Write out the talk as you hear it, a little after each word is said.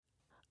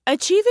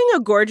Achieving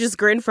a gorgeous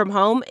grin from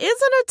home isn't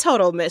a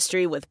total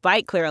mystery with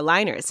Byte Clear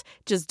aligners.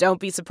 Just don't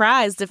be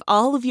surprised if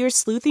all of your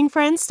sleuthing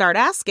friends start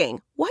asking,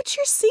 "What's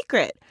your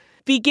secret?"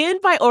 Begin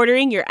by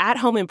ordering your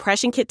at-home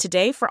impression kit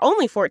today for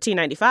only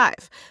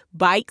 $14.95.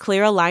 Byte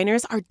Clear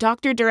aligners are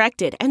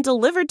doctor-directed and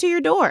delivered to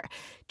your door.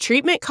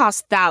 Treatment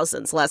costs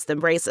thousands less than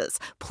braces.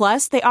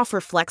 Plus, they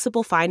offer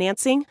flexible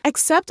financing,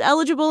 accept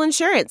eligible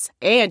insurance,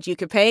 and you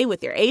can pay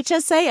with your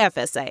HSA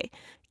FSA.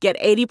 Get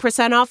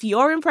 80% off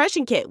your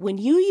impression kit when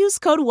you use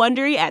code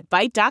WONDERY at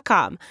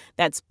Byte.com.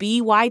 That's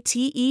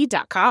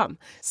BYTE.com.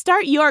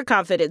 Start your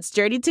confidence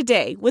journey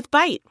today with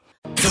Byte.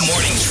 The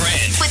Morning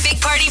Trend with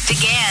Big Party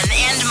began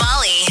and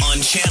Molly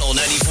on Channel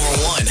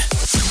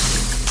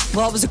 94.1.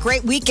 Well, it was a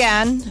great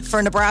weekend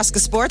for Nebraska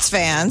sports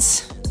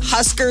fans.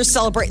 Huskers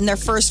celebrating their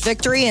first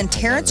victory, and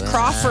Terrence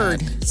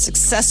Crawford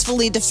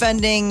successfully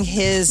defending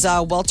his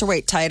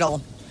welterweight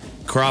title.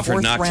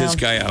 Crawford knocked his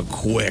guy out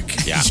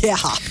quick. Yeah.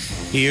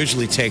 He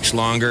usually takes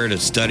longer to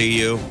study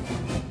you,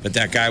 but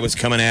that guy was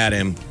coming at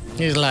him.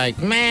 He's like,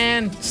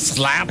 man,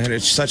 slap. And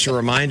it's such a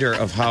reminder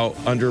of how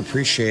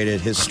underappreciated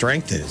his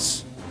strength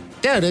is.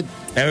 Dude,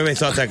 everybody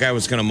thought that guy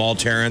was going to maul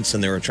Terrence,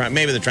 and they're trying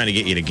to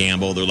get you to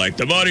gamble. They're like,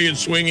 the money is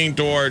swinging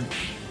toward.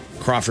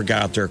 Crawford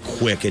got out there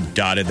quick and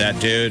dotted that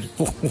dude.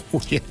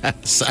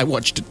 Yes, I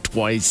watched it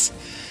twice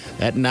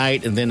at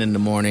night and then in the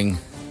morning.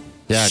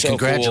 Yeah, so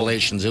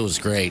congratulations. Cool. It was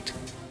great.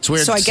 It's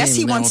weird. So I guess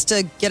he wants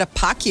to get a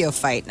Pacquiao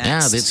fight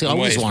next. Yeah, they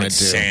always wanted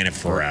to. Saying it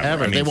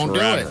forever. They won't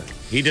do it.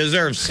 He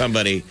deserves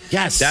somebody.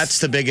 Yes. That's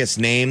the biggest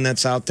name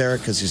that's out there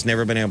because he's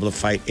never been able to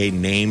fight a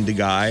named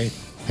guy.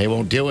 They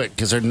won't do it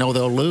because they know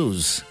they'll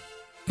lose.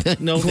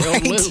 They'll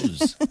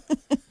lose.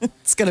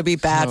 It's going to be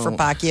bad for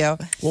Pacquiao.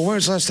 Well, when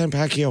was the last time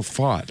Pacquiao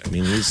fought? I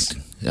mean,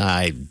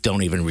 I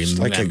don't even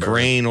remember. Like a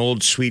grain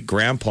old sweet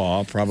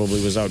grandpa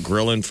probably was out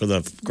grilling for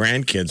the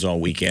grandkids all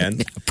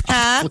weekend.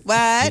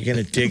 What? You're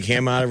going to dig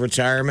him out of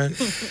retirement?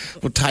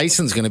 Well,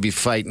 Tyson's going to be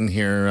fighting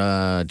here,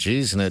 I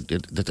think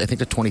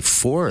the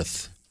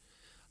 24th.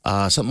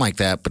 Something like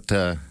that. But,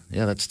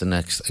 yeah, that's the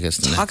next, I guess.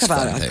 Talk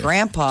about a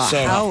grandpa.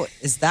 So, how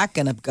is that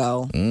going to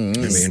go? It'll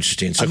be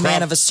interesting. So a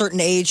man of a certain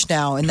age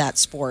now in that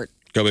sport.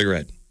 Go Big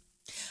Red.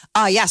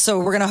 So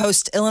we're going to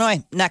host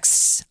Illinois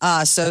next.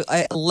 So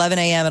at 11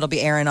 a.m. it'll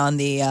be airing on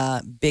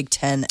the Big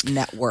Ten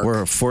Network.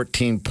 We're a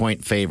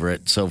 14-point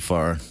favorite so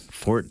far.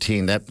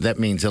 14. That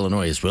means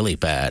Illinois is really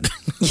bad.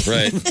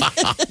 Right.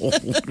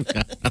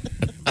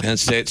 Penn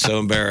State's so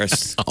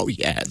embarrassed. Oh,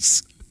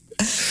 yes.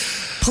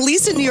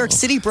 Police in New York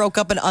City broke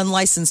up an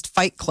unlicensed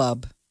fight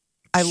club.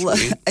 I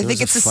think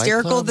it's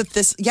hysterical that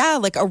this,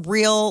 like a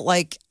real,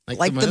 like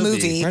the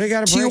movie.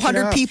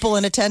 200 people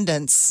in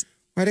attendance.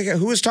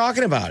 Who was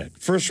talking about it?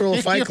 First rule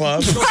of Fight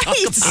Club.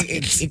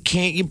 Right.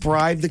 Can't you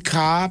bribe the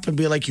cop and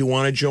be like, you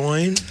want to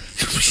join?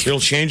 It'll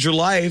change your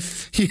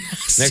life.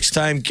 Yes. Next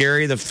time,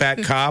 Gary, the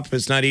fat cop,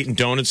 is not eating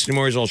donuts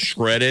anymore. He's all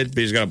shredded, but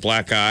he's got a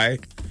black eye.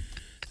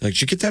 Like,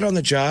 did you get that on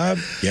the job?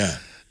 Yeah.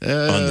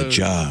 On the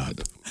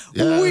job.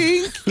 Yeah.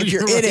 Wink. If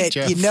you're in it,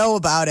 Jeff. you know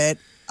about it.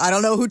 I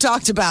don't know who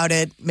talked about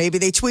it. Maybe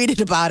they tweeted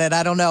about it.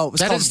 I don't know. It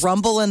was called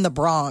Rumble in the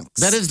Bronx.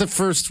 That is the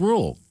first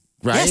rule,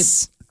 right?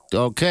 Yes.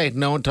 Okay,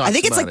 no one talks about it. I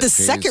think it's like the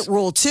second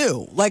rule,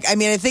 too. I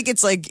think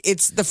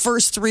it's the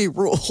first three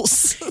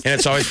rules. And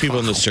it's always people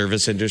in the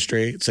service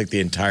industry. It's like the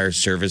entire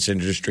service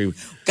industry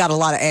got a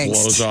lot of angst.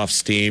 Blows off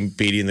steam,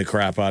 beating the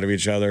crap out of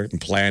each other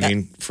and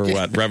planning for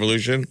what?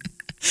 Revolution?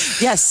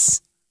 Yes.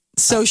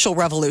 Social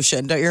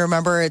revolution. Don't you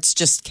remember? It's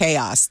just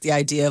chaos. The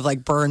idea of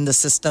like burn the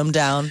system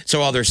down.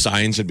 So all their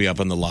signs would be up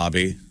in the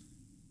lobby.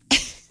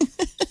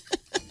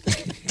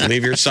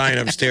 Leave your sign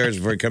upstairs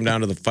before you come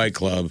down to the Fight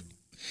Club.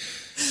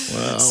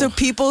 Wow. So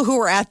people who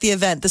were at the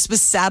event, this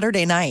was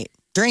Saturday night,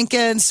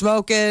 drinking,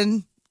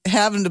 smoking,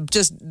 having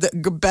just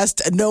the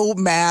best, no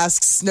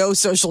masks, no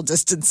social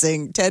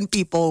distancing. 10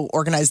 people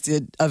organized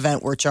the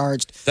event were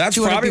charged. That's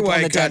probably why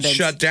it got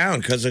shut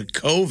down because of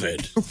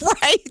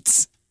COVID.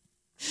 Right.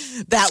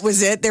 That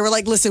was it. They were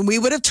like, listen, we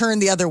would have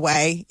turned the other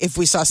way if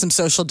we saw some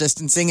social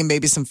distancing and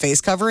maybe some face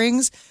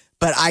coverings.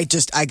 But I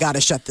got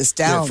to shut this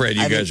down. You're afraid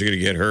you guys are going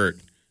to get hurt.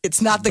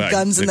 It's not the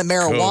guns and the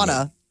marijuana.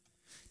 COVID.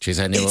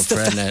 Jeez, I knew a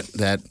friend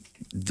that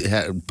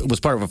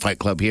was part of a fight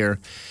club here.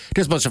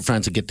 There's a bunch of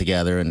friends that get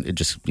together and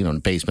just, in the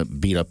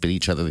basement, beat up at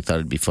each other. They thought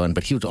it'd be fun.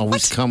 But he would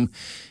always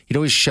he'd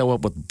always show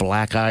up with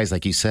black eyes,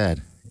 like you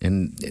said.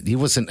 And he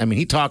wasn't,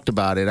 he talked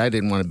about it. I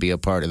didn't want to be a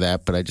part of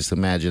that, but I just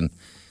imagine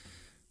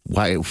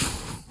why.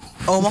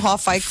 Omaha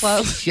Fight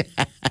Club? Yeah.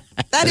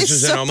 That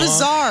is so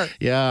bizarre.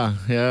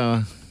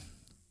 Yeah.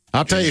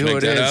 I'll tell you who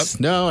it is.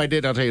 No, I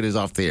did. I'll tell you it is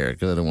off the air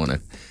because I don't want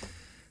to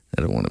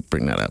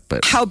bring that up.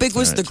 But how big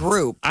was the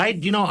group?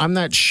 I'm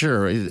not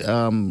sure.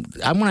 I'm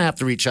going to have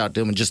to reach out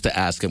to him just to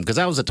ask him because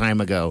that was a time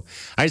ago.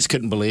 I just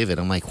couldn't believe it.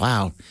 I'm like,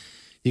 wow,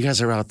 you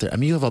guys are out there.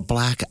 You have a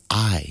black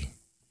eye.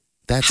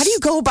 How do you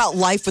go about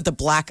life with a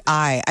black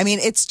eye?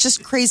 It's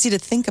just crazy to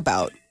think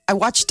about. I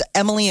watched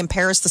Emily in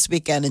Paris this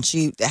weekend, and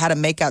she had a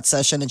makeout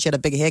session, and she had a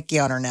big hickey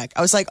on her neck.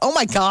 I was like, oh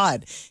my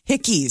God,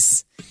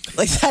 hickeys.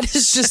 Like, that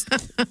is just.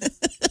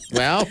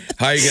 Well,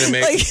 How are you going to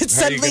make? Like,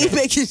 suddenly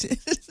making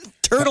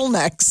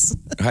turtlenecks.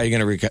 How are you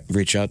going to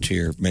reach out to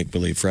your make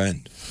believe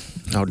friend?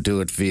 I'll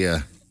do it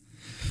via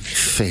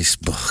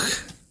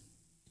Facebook.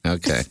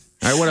 Okay.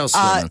 All right, what else?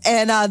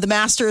 And the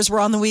Masters were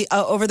on the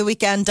over the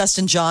weekend.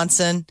 Dustin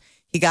Johnson,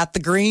 he got the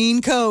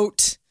green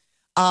coat.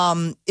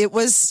 It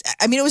was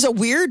a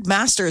weird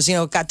Masters. You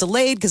know, it got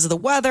delayed because of the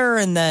weather,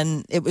 and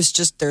then it was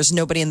just there's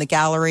nobody in the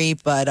gallery.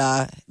 But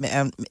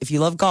if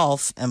you love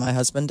golf, and my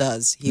husband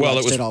does, he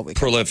watched it all weekend.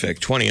 Prolific.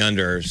 20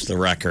 under is the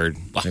record.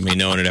 I mean,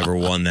 no one had ever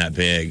won that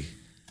big.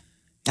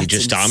 He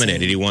just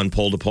dominated. He won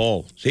pole to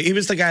pole. See, he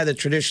was the guy that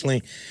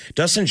traditionally,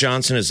 Dustin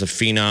Johnson is a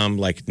phenom,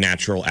 like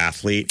natural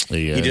athlete.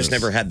 He just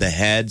never had the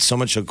head. So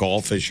much of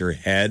golf is your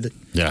head.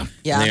 Yeah.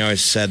 Yeah. And they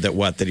always said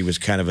that he was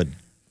kind of a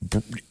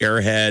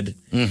airhead.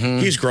 Mm-hmm.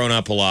 He's grown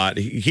up a lot.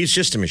 He's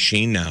just a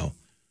machine now.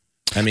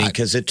 I mean,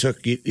 because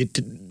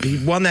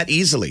he won that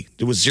easily.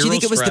 It was zero. Do you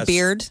think it was stress. the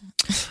beard?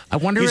 I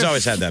wonder. He's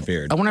always had that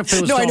beard. I wonder if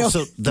it was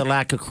also the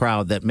lack of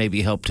crowd that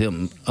maybe helped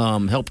him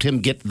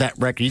get that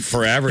record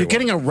for everyone. You're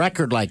getting a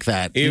record like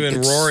that. Even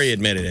Rory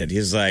admitted it. He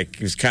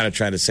was kind of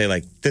trying to say,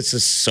 like, this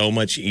is so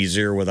much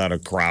easier without a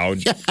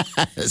crowd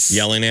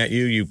yelling at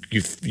you.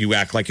 You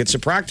act like it's a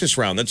practice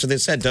round. That's what they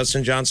said.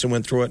 Dustin Johnson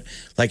went through it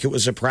like it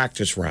was a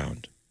practice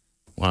round.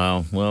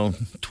 Wow. Well,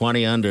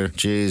 20 under.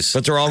 Jeez.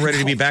 But they're all ready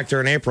to be back there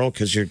in April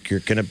because you're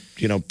going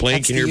to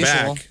blink and you're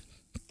back.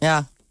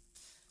 Yeah.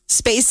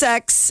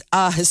 SpaceX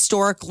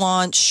historic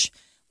launch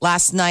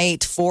last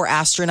night. 4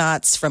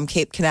 astronauts from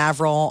Cape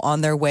Canaveral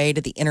on their way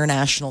to the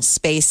International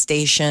Space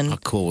Station. How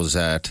cool was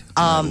that?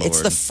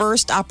 It's the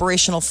first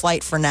operational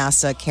flight for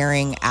NASA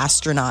carrying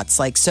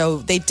astronauts. So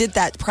they did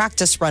that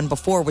practice run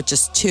before with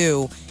just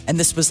 2, and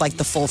this was like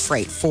the full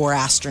freight, 4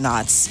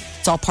 astronauts.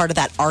 It's all part of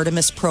that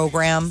Artemis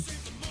program.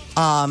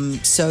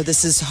 So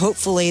this is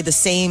hopefully the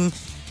same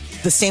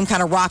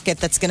kind of rocket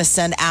that's going to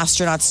send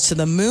astronauts to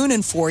the moon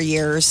in 4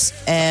 years.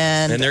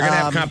 And they're going to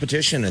have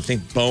competition. I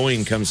think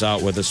Boeing comes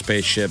out with a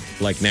spaceship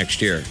like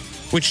next year,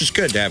 which is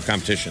good to have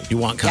competition. You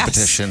want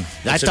competition.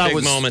 Yes. It's a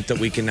big moment that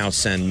we can now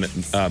send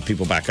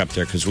people back up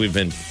there because we've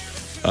been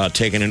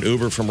taking an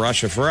Uber from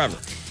Russia forever.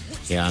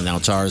 Yeah, now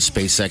it's ours,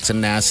 SpaceX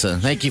and NASA.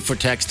 Thank you for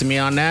texting me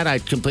on that. I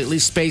completely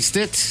spaced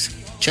it.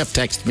 Jeff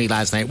texted me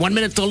last night. 1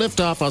 minute till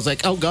liftoff. I was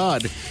like, oh,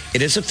 God.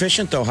 It is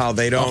efficient, though, how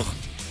they don't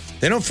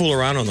fool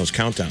around on those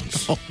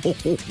countdowns.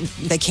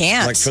 They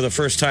can't. Like for the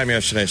first time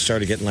yesterday, I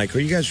started getting like, are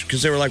you guys,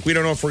 because they were like, we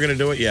don't know if we're going to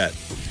do it yet.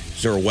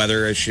 Because there were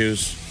weather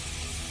issues.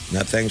 And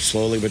that thing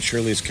slowly but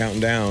surely is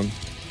counting down.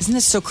 Isn't it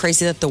so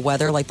crazy that the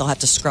weather, like they'll have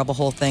to scrub a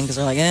whole thing because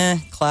they're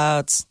like,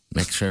 clouds.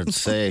 Make sure it's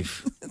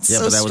safe. But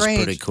that was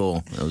pretty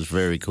cool. That was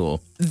very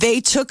cool. They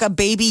took a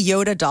baby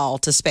Yoda doll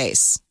to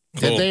space.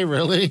 Did they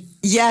really?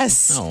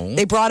 Yes. Oh.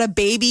 They brought a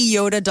baby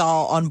Yoda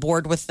doll on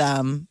board with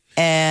them.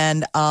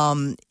 And,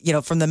 from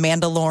the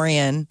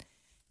Mandalorian.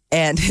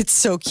 And it's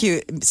so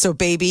cute. So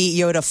baby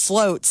Yoda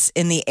floats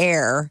in the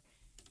air.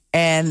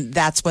 And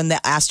that's when the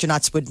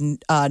astronauts would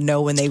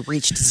know when they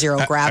reached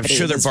zero gravity. I'm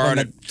sure they're borrowing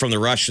it from the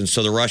Russians.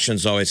 So the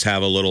Russians always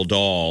have a little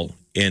doll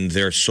in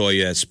their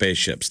Soyuz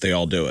spaceships. They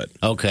all do it.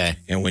 Okay.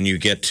 And when you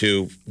get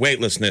to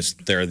weightlessness,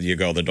 there you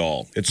go, the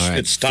doll. It's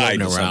tied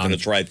to something.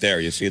 It's right there.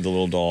 You see the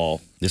little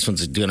doll. This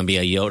one's going to be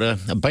a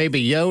Yoda, a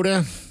baby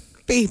Yoda.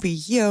 Baby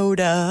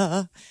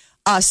Yoda.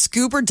 A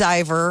scuba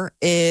diver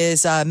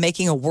is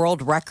making a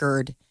world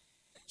record.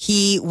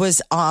 He was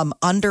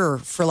under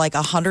for like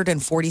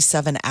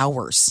 147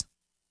 hours.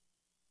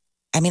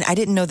 I mean, I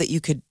didn't know that you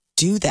could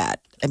do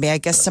that. I mean, I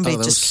guess somebody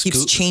just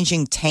keeps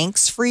changing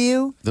tanks for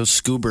you. Those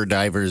scuba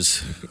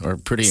divers are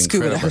pretty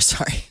incredible.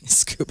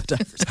 Scuba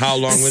divers. How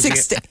long was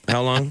he?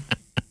 How long?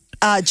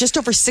 Just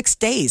over 6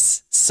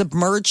 days,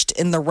 submerged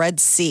in the Red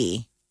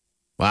Sea.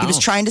 Wow. He was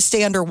trying to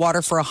stay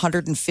underwater for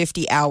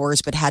 150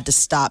 hours, but had to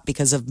stop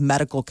because of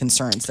medical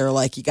concerns. They're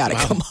like, you got to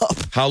come up.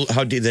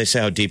 How did they say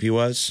how deep he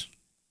was?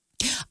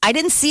 I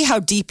didn't see how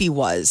deep he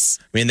was.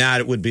 I mean,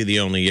 that would be the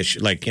only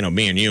issue. Like,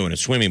 me and you in a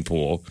swimming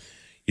pool,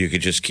 you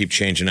could just keep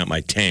changing out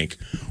my tank.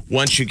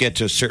 Once you get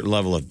to a certain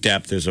level of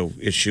depth, there's an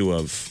issue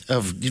of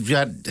you've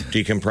got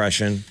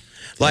decompression.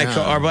 Like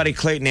our buddy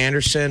Clayton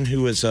Anderson,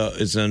 who is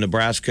a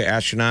Nebraska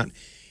astronaut.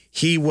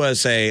 He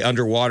was a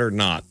underwater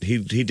not. He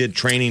did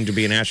training to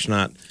be an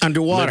astronaut.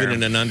 Underwater. Living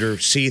in an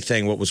undersea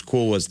thing. What was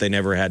cool was they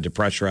never had to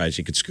pressurize.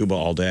 You could scuba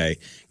all day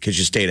because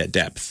you stayed at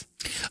depth.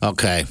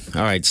 Okay.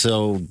 All right.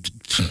 So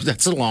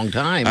that's a long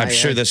time. I'm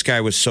sure this guy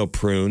was so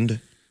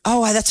pruned.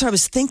 Oh, that's what I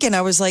was thinking.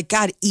 I was like,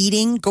 God,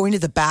 eating, going to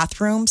the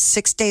bathroom,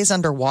 6 days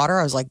underwater.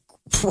 I was like,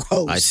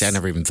 gross. I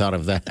never even thought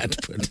of that.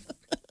 But,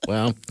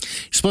 well,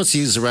 you're supposed to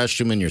use the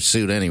restroom in your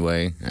suit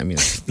anyway. I mean,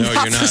 no,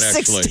 you're not for 6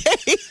 actually.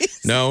 days.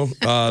 No,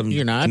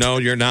 you're not. No,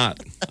 you're not.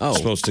 Oh, you're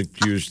supposed to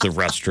use the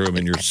restroom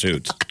in your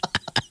suit.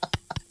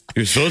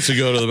 You're supposed to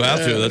go to the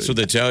bathroom. That's what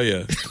they tell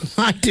you.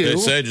 I do. They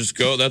say just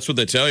go. That's what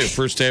they tell you.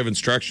 First day of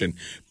instruction.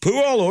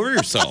 Poo all over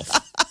yourself.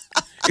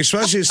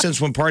 Especially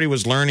since when Party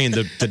was learning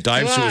the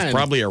dive suit was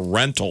probably a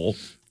rental.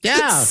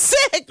 Yeah.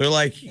 Sick. They're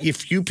like,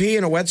 if you pee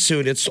in a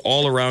wetsuit, it's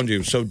all around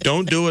you. So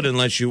don't do it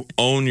unless you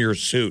own your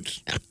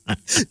suit.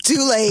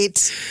 Too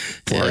late.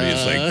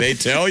 Party's like, they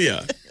tell you.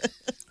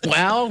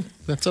 Well,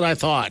 that's what I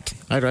thought.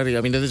 I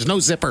mean, there's no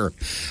zipper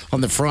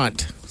on the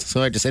front.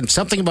 So and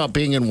something about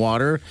being in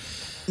water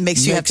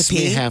Makes you have to pee?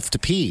 me have to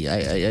pee.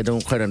 I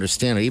don't quite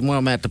understand it. Even when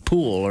I'm at the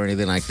pool or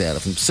anything like that.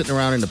 If I'm sitting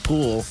around in the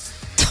pool,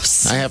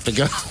 I have to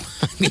go.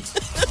 I mean,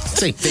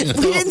 same thing.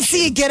 We didn't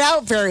see you get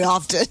out very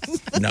often.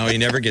 No, he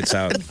never gets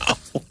out. No.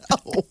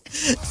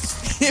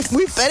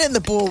 We've been in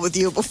the pool with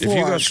you before. If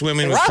you go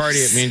swimming with Party,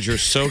 it means you're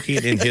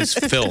soaking in his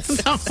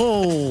filth. No.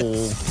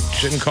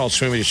 Shouldn't call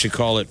swimming, you should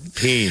call it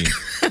peeing.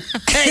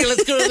 Hey,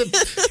 let's go to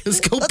Let's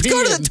go to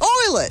the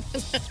toilet.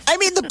 I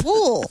mean, the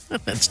pool.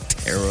 That's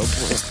terrible.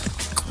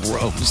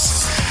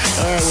 Gross.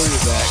 All right, we'll be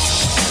back.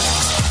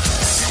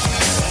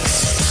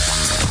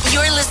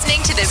 You're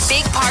listening to the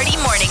Big Party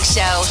Morning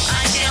Show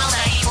on Channel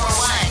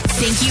 94.1.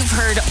 Think you've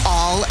heard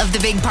all of the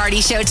Big Party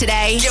Show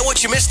today? Get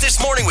what you missed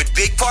this morning with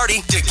Big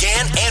Party,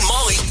 DeGan, and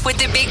Molly With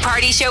the Big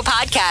Party Show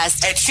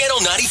podcast. at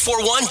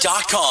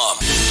channel941.com.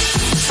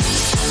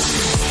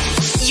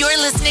 You're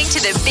listening to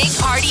the Big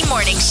Party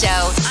Morning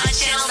Show on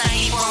Channel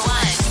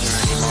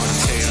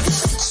 94.1.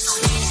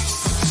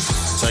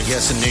 So I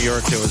guess in New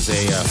York there was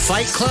a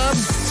fight club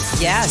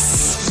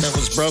Yes. that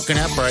was broken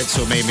up, right?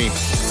 So it made me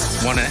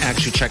want to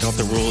actually check out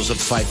the rules of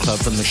Fight Club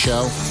from the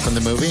show, from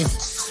the movie.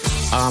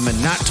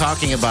 And not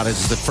talking about it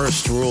is the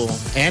first rule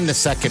and the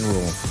second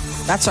rule.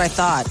 That's what I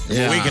thought.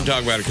 Yeah. We can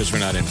talk about it because we're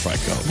not in Fight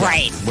Club.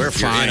 Right. We're You're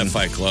fine. in a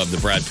Fight Club, the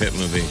Brad Pitt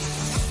movie.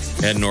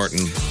 Ed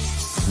Norton.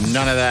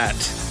 None of that.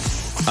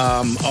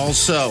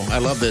 Also, I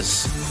love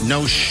this.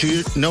 No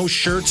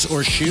shirts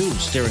or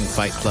shoes during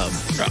Fight Club.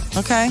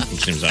 Okay.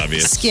 Seems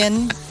obvious.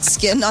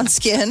 Skin on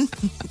skin.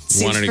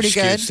 Seems Want an pretty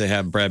excuse good. to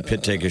have Brad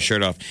Pitt take his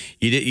shirt off.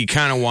 You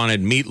kind of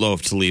wanted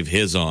Meatloaf to leave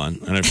his on.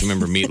 I don't know if you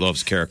remember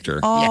Meatloaf's character.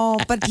 Oh,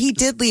 but he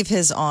did leave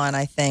his on,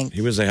 I think.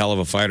 He was a hell of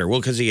a fighter. Well,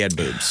 because he had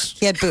boobs.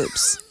 He had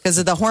boobs because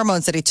of the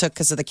hormones that he took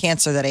because of the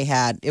cancer that he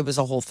had. It was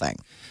a whole thing.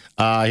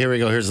 Here we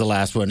go. Here's the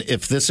last one.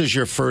 If this is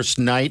your first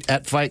night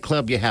at Fight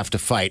Club, you have to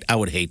fight. I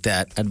would hate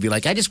that. I'd be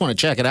like, I just want to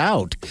check it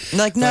out.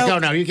 Like, no. Like, oh,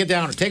 no, you get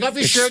down. Take off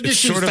your shirt and your It's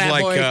shoes, sort of fat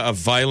like boy. a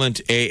violent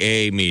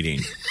AA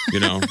meeting, you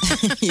know?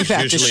 You have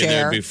to Usually share.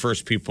 there'd be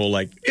first people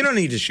like, you don't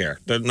need to share.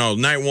 No,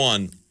 night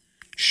one,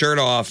 shirt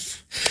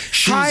off.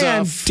 Shoes Hi,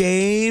 I'm off.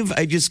 Dave.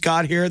 I just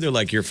got here. They're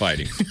like, you're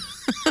fighting.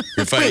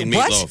 You're fighting Wait,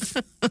 what?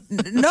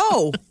 Meatloaf.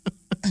 No.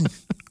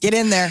 Get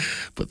in there.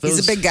 But He's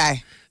those- a big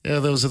guy. Yeah,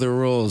 those are the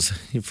rules.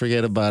 You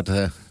forget about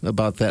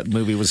that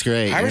movie. It was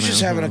great. I was you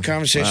just know? having a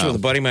conversation with a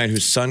buddy of mine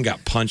whose son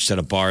got punched at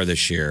a bar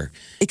this year.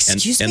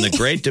 Excuse and me? the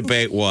great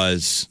debate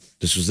was,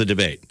 this was the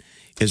debate,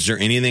 is there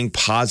anything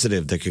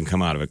positive that can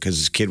come out of it? Because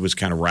his kid was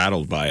kind of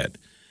rattled by it.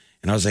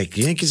 And I was like,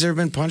 you think he's ever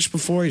been punched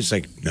before? He's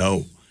like,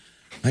 no.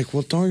 I'm like,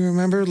 well, don't you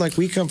remember? Like,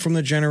 we come from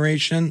the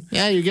generation.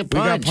 Yeah, you get We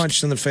punched. got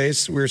punched in the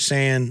face. We were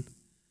saying,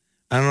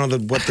 I don't know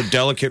what the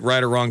delicate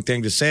right or wrong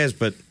thing to say is,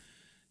 but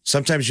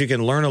sometimes you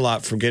can learn a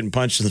lot from getting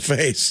punched in the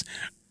face.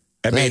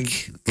 I mean,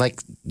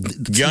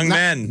 young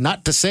men.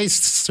 Not to say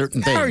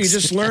certain things. or you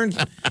just learn.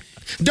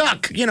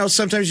 duck. You know,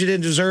 sometimes you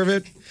didn't deserve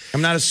it.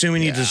 I'm not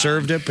assuming you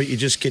deserved it, but you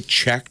just get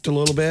checked a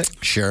little bit.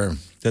 Sure.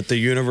 That the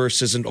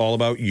universe isn't all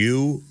about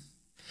you.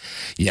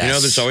 Yes. You know,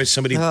 there's always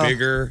somebody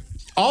bigger.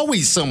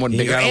 always someone You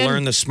bigger. got to And-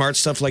 learn the smart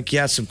stuff. Like,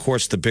 yes, of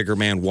course, the bigger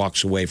man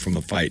walks away from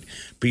a fight,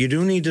 but you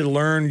do need to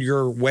learn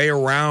your way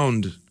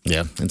around.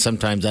 Yeah, and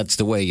sometimes that's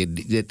the way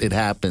it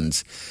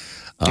happens.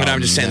 And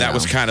I'm just saying that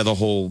was yeah. kind of the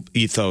whole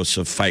ethos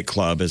of Fight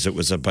Club, as it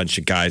was a bunch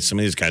of guys. Some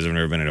of these guys have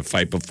never been in a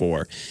fight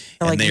before,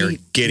 They're like, and they "You are need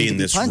to getting be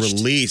this punched."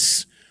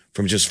 release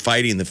from just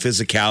fighting, the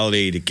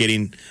physicality to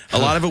getting. A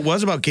lot of it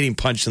was about getting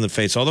punched in the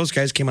face. All those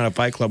guys came out of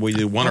Fight Club where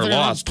you won or they're all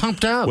lost,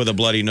 pumped up. with a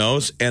bloody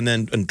nose, and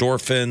then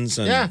endorphins.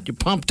 And Yeah, you're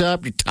pumped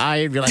up, you're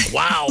tired, you're like,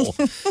 wow,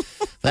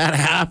 that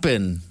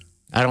happened.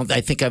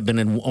 I think I've been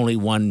in only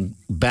one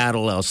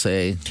battle, I'll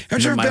say. Have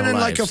you ever my been in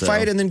whole like a life, so.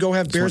 fight and then go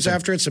have beers one thing.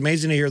 after? It's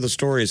amazing to hear the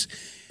stories.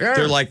 Yeah.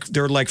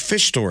 They're like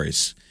fish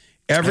stories.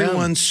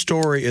 Everyone's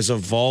story is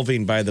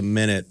evolving by the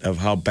minute of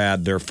how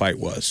bad their fight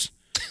was.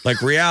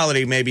 Like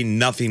reality, maybe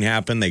nothing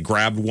happened. They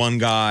grabbed one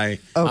guy.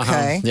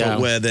 Okay. Yeah.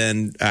 But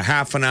within a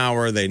half an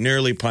hour, they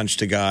nearly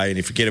punched a guy. And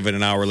if you get it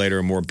an hour later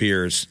and more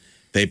beers,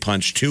 they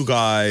punched two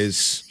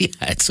guys. Yeah,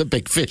 it's a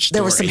big fish story.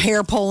 There was some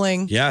hair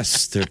pulling.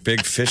 Yes, they're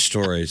big fish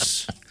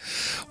stories.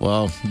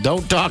 Well,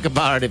 don't talk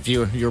about it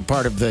if you're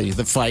part of the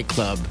fight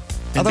club.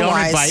 And don't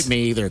Otherwise- invite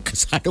me either,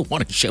 because I don't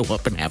want to show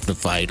up and have to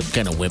fight. I'm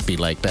kind of wimpy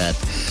like that.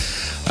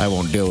 I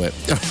won't do it.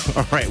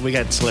 All right, we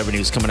got celebrity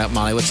news coming up.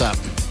 Molly, what's up?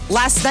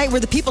 Last night were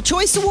the People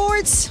Choice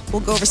Awards.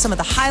 We'll go over some of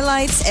the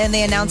highlights, and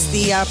they announced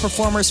the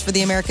performers for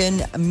the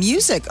American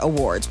Music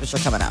Awards, which are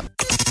coming up.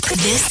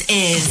 This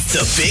is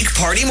The Big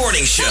Party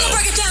Morning Show.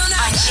 on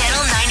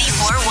Channel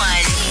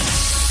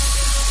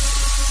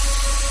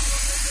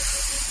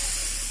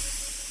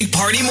 94.1. Big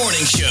Party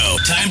Morning Show.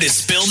 Time to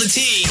spill the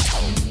tea.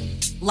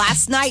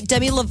 Last night,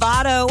 Demi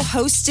Lovato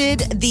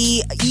hosted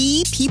the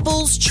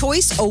People's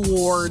Choice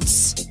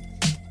Awards.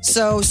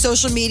 So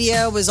social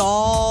media was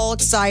all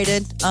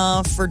excited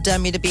for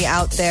Demi to be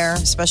out there,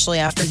 especially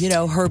after,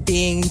 her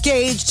being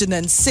engaged and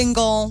then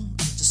single,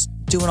 just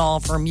doing all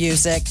of her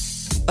music.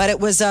 But it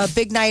was a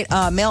big night.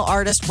 Male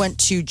artist went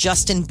to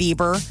Justin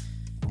Bieber,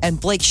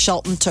 and Blake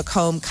Shelton took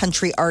home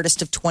Country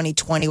Artist of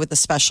 2020 with a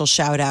special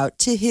shout out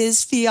to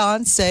his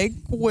fiance,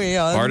 Gwen.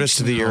 Artist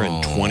of the Year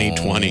in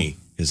 2020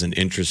 is an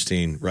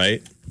interesting,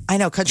 right? I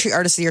know, Country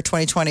Artist of the Year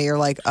 2020, you're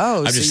like,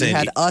 oh, I'm so just you saying,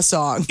 had a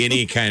song.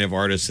 Any kind of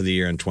Artist of the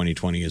Year in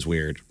 2020 is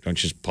weird. Don't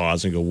just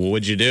pause and go, well,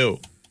 what'd you do?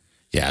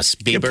 Yes,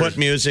 Bieber. You put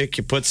music,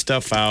 you put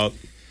stuff out.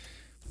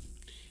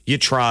 You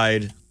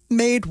tried.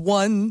 Made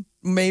one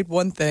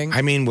thing.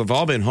 I mean, we've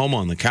all been home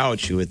on the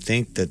couch. You would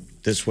think that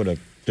there's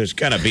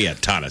got to be a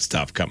ton of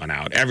stuff coming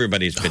out.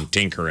 Everybody's been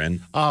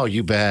tinkering. Oh,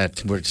 you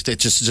bet. It's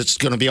just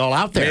going to be all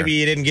out there. Maybe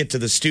you didn't get to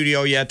the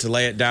studio yet to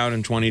lay it down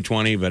in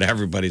 2020, but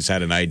everybody's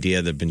had an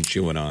idea they've been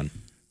chewing on.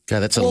 God,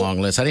 that's a long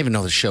list. I didn't even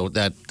know the show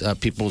that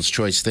People's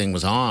Choice thing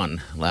was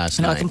on last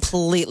night. I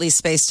completely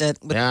spaced it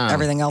with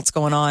everything else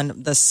going on,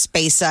 the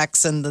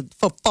SpaceX and the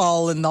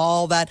football and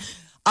all that.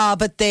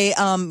 But they,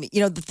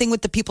 the thing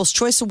with the People's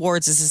Choice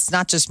Awards is it's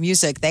not just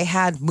music. They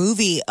had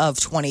movie of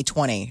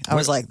 2020. I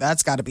was like,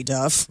 that's got to be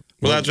tough.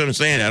 Well, that's what I'm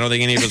saying. I don't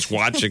think any of us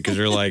watch it because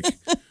they're like,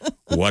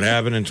 what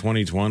happened in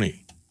 2020?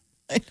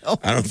 I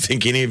don't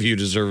think any of you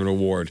deserve an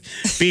award.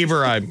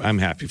 Bieber, I'm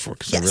happy for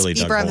because I really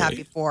dug Bieber, I'm Holy.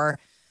 happy for.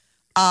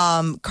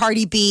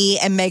 Cardi B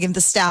and Megan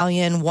Thee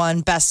Stallion won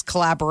Best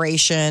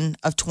Collaboration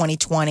of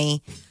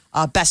 2020.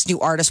 Best New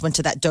Artist went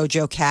to that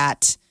Dojo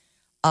Cat.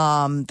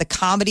 The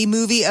comedy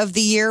movie of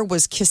the year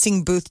was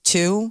Kissing Booth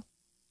 2.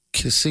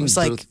 Kissing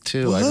Booth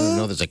 2. I didn't even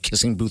know there's a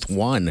Kissing Booth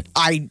 1.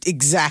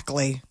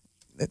 Exactly.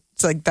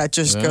 It's like that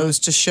just goes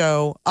to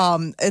show.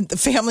 And the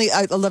family,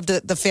 I loved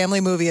it. The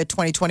family movie of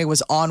 2020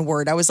 was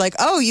Onward. I was like,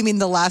 oh, you mean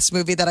the last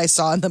movie that I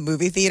saw in the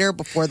movie theater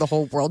before the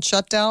whole world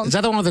shut down? Is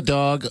that the one with the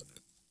dog?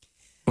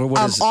 Or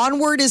what is it?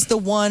 Onward is the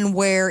one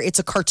where it's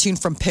a cartoon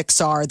from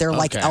Pixar. They're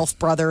like elf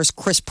brothers.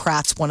 Chris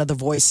Pratt's one of the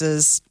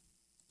voices.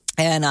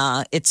 And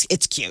it's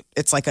cute.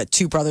 It's like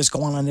two brothers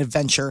going on an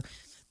adventure.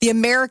 The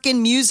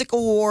American Music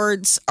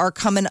Awards are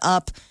coming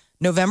up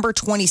November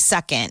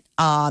 22nd.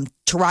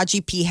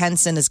 Taraji P.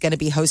 Henson is going to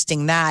be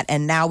hosting that.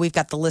 And now we've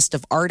got the list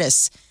of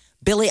artists.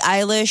 Billie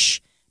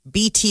Eilish,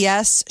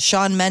 BTS,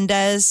 Shawn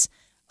Mendes,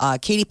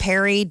 Katy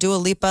Perry, Dua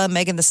Lipa,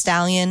 Megan Thee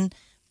Stallion,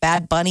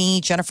 Bad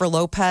Bunny, Jennifer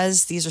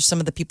Lopez. These are some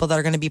of the people that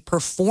are going to be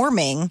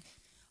performing.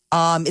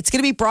 It's going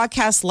to be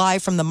broadcast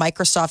live from the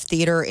Microsoft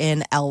Theater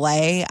in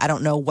LA. I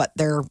don't know what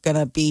they're going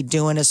to be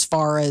doing as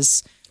far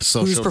as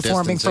who's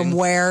performing from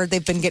where.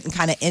 They've been getting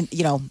kind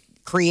of,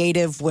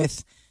 creative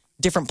with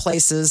different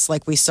places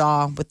like we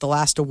saw with the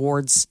last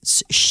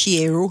awards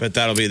show. But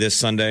that'll be this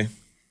Sunday?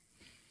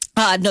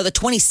 No, the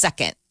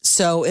 22nd.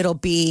 So it'll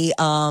be...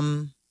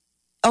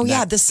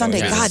 this Sunday.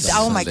 God,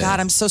 oh my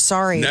God, I'm so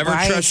sorry. Never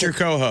trust your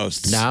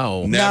co-hosts.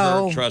 No.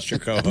 Never trust your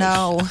co-hosts.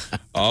 No.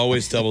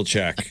 Always double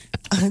check.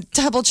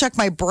 Double check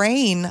my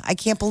brain. I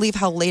can't believe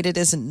how late it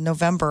is in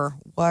November.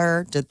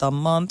 Where did the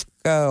month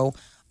go?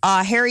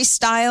 Harry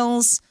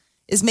Styles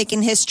is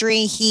making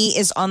history. He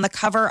is on the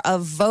cover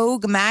of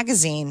Vogue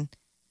magazine,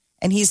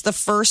 and he's the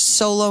first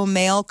solo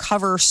male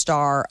cover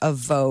star of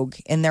Vogue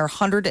in their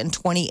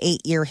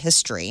 128-year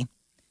history.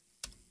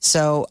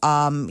 So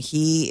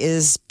he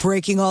is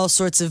breaking all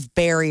sorts of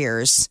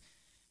barriers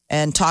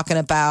and talking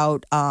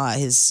about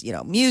his,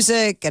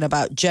 music and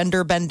about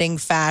gender-bending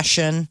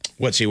fashion.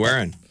 What's he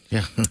wearing?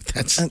 Yeah,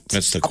 that's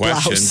the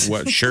question. Blouse.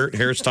 What shirt,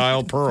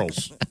 hairstyle,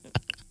 pearls?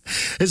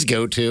 his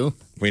go-to.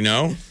 We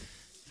know.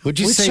 Would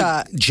you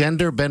say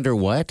gender bender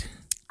what?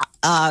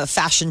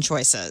 Fashion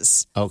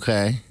choices.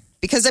 Okay.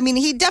 Because,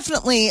 he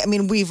definitely,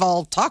 we've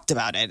all talked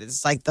about it.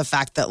 It's like the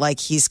fact that,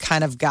 he's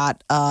kind of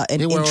got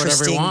an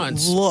interesting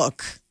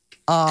look.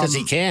 Because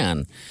he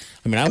can.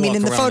 in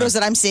the photos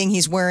that I'm seeing,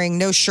 he's wearing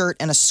no shirt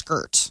and a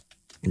skirt.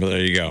 Well,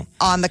 there you go.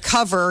 On the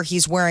cover,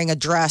 he's wearing a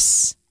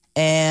dress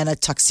and a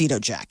tuxedo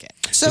jacket.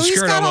 So the he's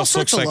skirt got all almost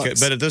sorts looks of like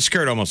looks. but the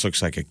skirt almost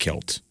looks like a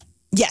kilt.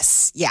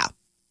 Yes, yeah.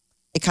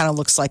 It kind of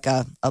looks like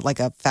a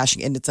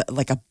fashion, and it's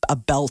like a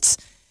belt.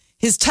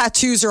 His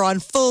tattoos are on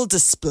full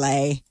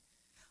display.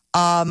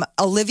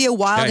 Olivia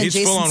Wilde and he's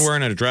Jason. full on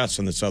wearing a dress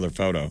in this other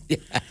photo.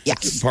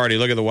 Yes. Party.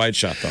 Look at the white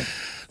shot though.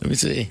 Let me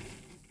see.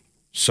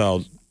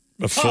 So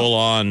a full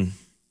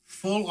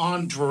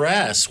on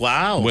dress.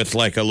 Wow. with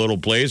like a little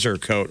blazer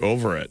coat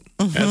over it.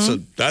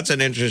 Mm-hmm. That's an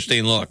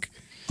interesting look.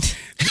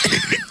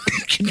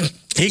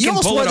 You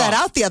almost wore that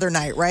out the other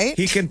night, right?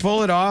 He can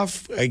pull it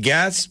off, I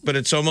guess, but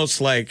it's almost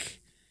like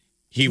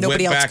he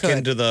Nobody went else back could.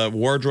 into the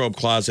wardrobe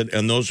closet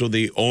and those were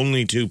the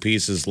only two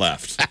pieces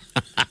left.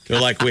 They're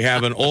like, we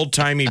have an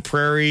old-timey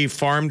prairie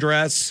farm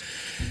dress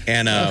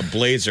and a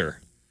blazer,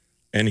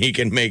 and he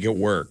can make it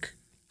work.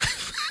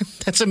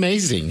 That's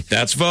amazing.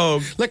 That's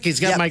Vogue. Look, he's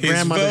got my He's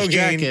grandmother's voguing.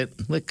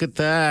 jacket. Look at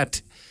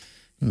that.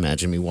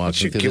 Imagine me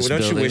walking through this Don't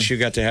building. you wish you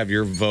got to have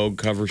your Vogue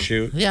cover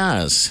shoot?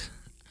 Yes.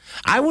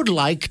 I would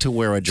like to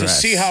wear a dress.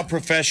 To see how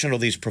professional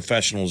these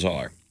professionals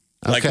are.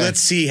 Like, Okay. let's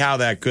see how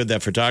good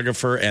that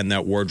photographer and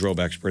that wardrobe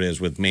expert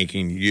is with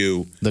making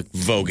you Look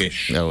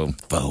Vogue-ish. Oh,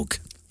 Vogue.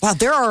 Wow,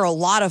 there are a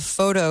lot of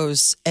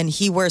photos, and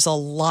he wears a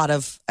lot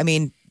of. I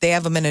mean, they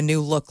have him in a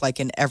new look, like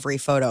in every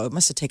photo. It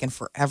must have taken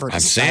forever to I'm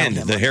style saying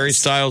him the like Harry this.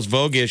 Styles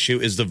Vogue issue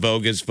is the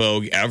Voguest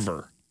Vogue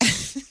ever.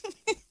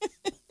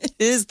 It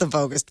is the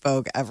Voguest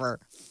Vogue ever.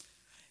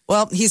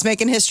 Well, he's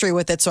making history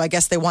with it, so I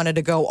guess they wanted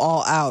to go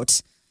all out.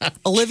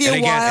 Olivia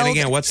Wilde, And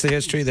again, what's the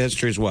history? The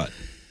history is what?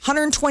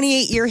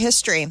 128-year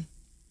history.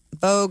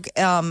 Vogue,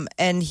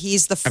 and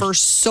he's the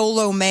first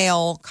solo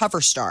male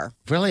cover star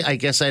Really? I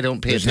guess I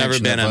don't pay There's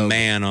attention never been to a Vogue.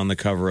 man on the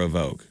cover of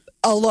Vogue.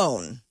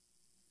 alone.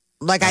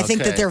 Like, I think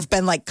that Okay. there have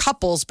been like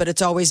couples, but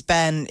it's always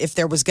been, if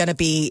there was going to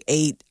be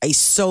a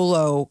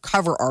solo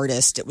cover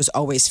artist, it was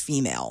always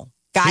female.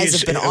 Guys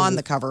have been on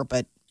the cover,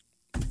 but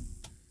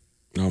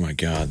Oh my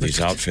God, these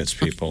outfits,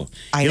 people.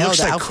 I he know, looks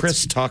the like outfits.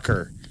 Chris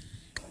Tucker.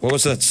 What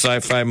was that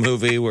sci-fi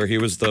movie where he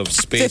was the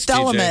space Fifth DJ?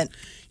 Element.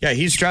 Yeah,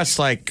 he's dressed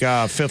like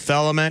Fifth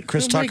Element.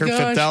 Chris Oh my Tucker, gosh.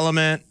 Fifth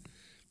Element.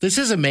 This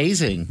is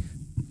amazing.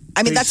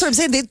 I mean, that's what I'm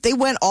saying. They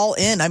went all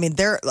in. I mean,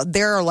 there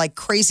are like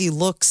crazy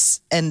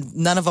looks, and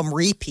none of them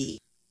repeat.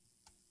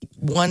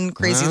 One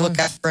crazy look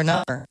after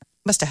another.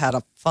 Must have had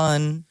a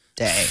fun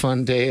day.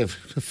 Fun day of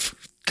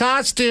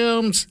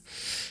costumes.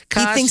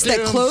 He thinks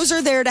that clothes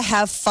are there to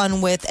have fun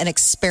with and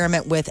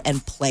experiment with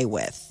and play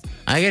with.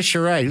 I guess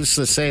you're right. Who's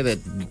to say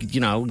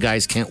that,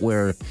 guys can't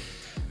wear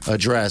a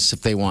dress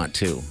if they want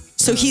to?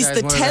 So he's Guys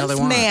the wear whatever they 10th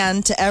want.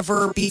 man to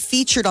ever be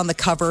featured on the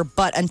cover,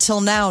 but until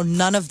now,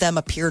 none of them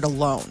appeared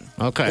alone.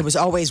 Okay. It was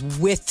always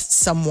with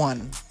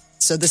someone.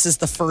 So this is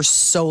the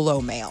first solo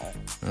male.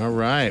 All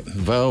right.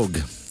 Vogue.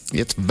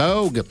 It's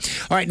Vogue.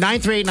 All right,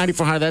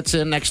 938-9400. That's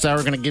in. Next hour,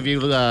 we're going to give you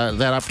that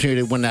opportunity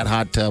to win that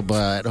hot tub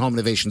at Home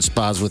Innovation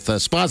Spas with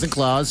Spas and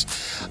Claws.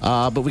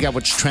 But we got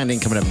what's trending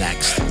coming up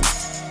next.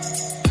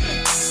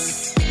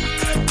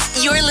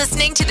 You're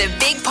listening to the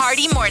Big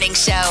Party Morning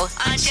Show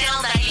on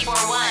Channel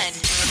 94.1.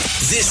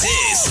 This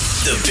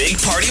is the Big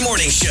Party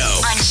Morning Show.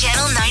 On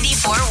Channel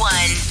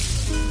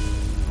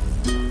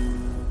 94.1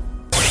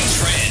 Morning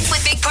Trend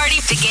with Big Party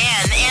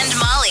began and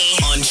Molly.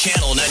 on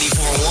Channel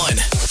 94.1.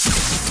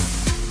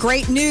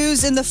 Great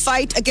news in the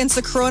fight against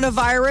the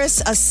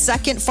coronavirus. A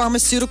second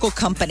pharmaceutical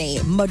company,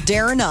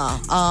 Moderna,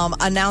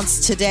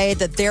 announced today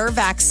that their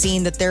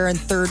vaccine that they're in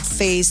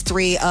phase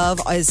 3 of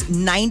is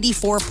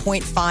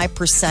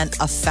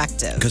 94.5%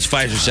 effective. Because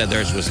Pfizer said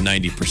theirs was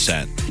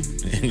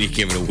 90%. And you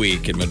give it a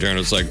week, and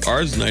Moderna's like,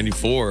 ours is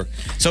 94.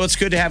 So it's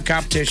good to have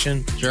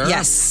competition. Sure.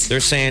 Yes. They're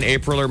saying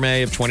April or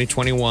May of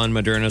 2021,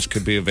 Moderna's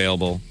could be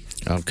available.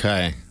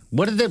 Okay.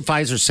 What did the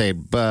Pfizer say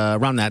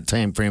around that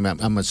time frame?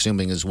 I'm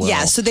assuming as well.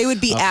 Yeah, so they would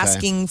be Okay.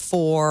 asking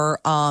for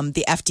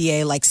the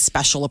FDA like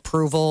special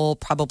approval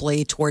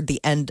probably toward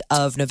the end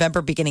of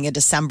November, beginning of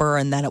December,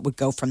 and then it would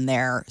go from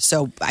there.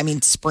 So, I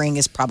mean, spring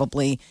is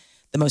probably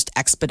the most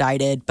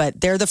expedited, but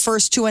they're the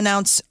first to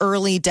announce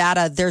early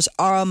data. There's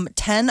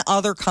 10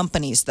 other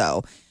companies,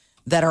 though,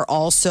 that are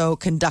also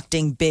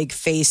conducting big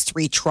phase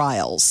 3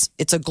 trials.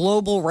 It's a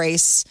global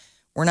race.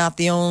 We're not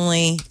the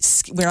only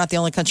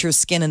country with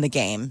skin in the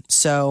game.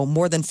 So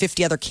more than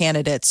 50 other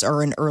candidates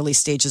are in early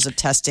stages of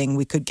testing.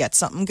 We could get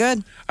something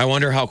good. I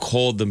wonder how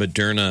cold the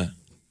Moderna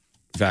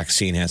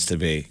vaccine has to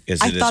be.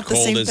 Is I it as thought the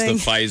cold same as thing.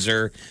 the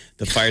Pfizer?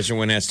 The Pfizer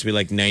one has to be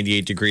like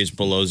 98 degrees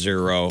below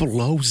zero.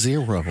 Below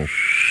zero.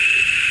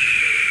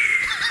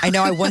 I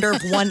know. I wonder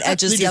if one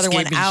edges You the just other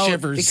one gave me out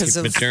shivers. because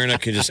of.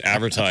 Moderna could just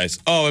advertise.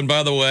 Oh, and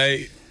by the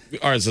way,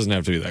 ours doesn't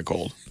have to be that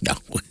cold. No,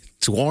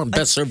 it's warm.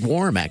 Best served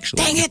warm,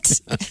 actually. Dang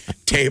it!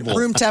 Table.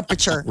 Room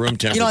temperature. Room You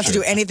don't have to temperature.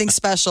 do anything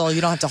special.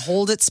 You don't have to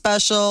hold it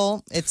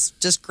special. It's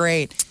just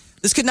great.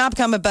 This could not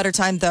become a better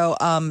time, though.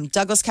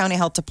 Douglas County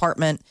Health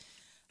Department,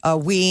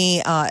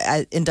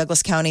 in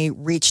Douglas County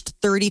reached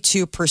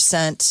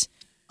 32%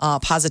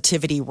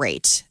 positivity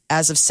rate.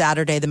 As of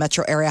Saturday, the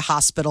metro area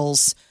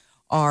hospitals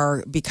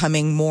are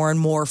becoming more and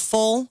more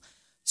full.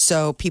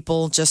 So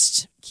people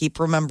just keep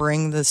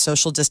remembering the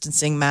social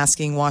distancing,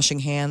 masking, washing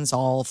hands,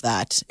 all of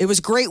that. It was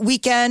a great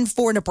weekend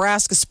for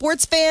Nebraska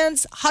sports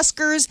fans,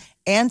 Huskers,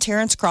 and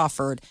Terrence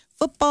Crawford.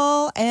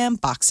 Football and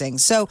boxing.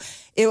 So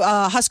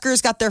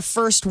Huskers got their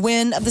first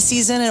win of the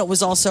season, and it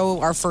was also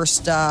our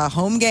first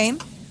home game.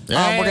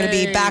 We're going to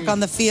be back on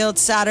the field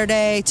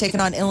Saturday, taking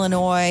on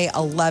Illinois,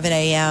 11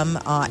 a.m.,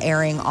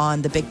 airing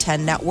on the Big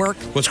Ten Network.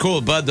 What's cool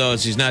with Bud, though,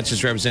 is he's not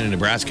just representing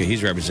Nebraska,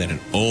 he's representing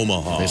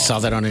Omaha. I saw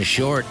that on his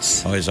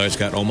shorts. Oh, he's always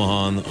got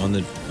Omaha on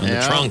the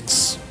Yeah.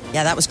 trunks.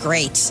 Yeah, that was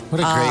great.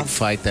 What a great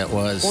fight that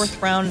was.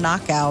 Fourth round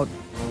knockout.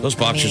 Those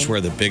boxers mean, wear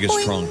the biggest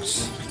boing.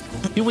 trunks.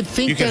 You would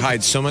think You can that,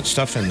 hide so much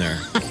stuff in there.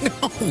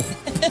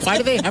 why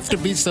do they have to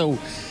be so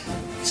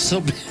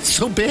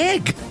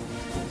big?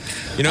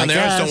 You know, and I they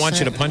always don't guess. want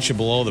you to punch you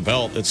below the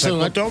belt. It's So,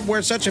 like, well, don't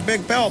wear such a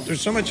big belt.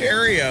 There's so much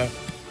area.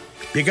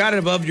 You got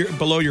it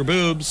below your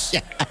boobs.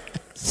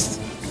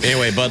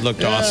 Anyway, Bud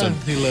looked awesome.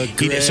 he looked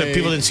So great.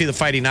 people didn't see the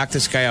fight. He knocked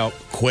this guy out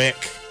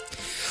quick.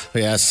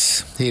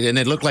 Yes, and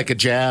it looked like a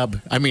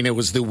jab. I mean, it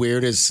was the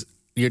weirdest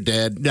You're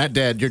dead. Not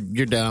dead.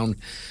 You're down.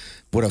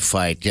 What a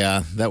fight!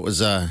 Yeah, that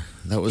was a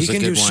He good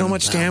can do so one.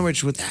 much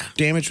damage with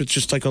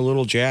just like a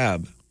little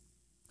jab.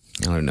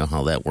 I don't know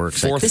how that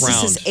works. Fourth This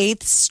round. is his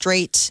 8th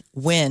straight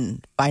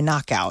win by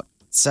knockout.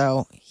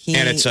 So he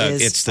And it's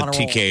is the on a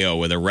roll. TKO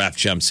where the ref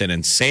jumps in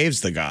and saves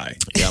the guy.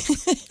 Yep.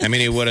 I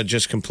mean, he would have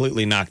just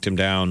completely knocked him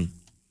down.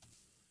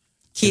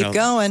 Keep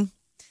going.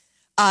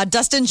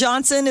 Dustin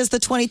Johnson is the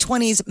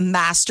 2020's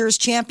Masters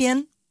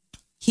champion.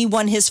 He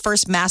won his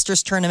first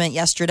Masters tournament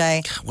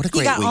yesterday. what a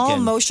great He got all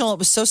weekend. emotional. It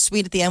was so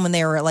sweet at the end when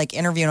they were like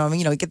interviewing him.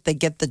 You know, get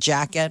the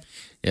jacket.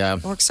 Yeah.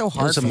 Worked so It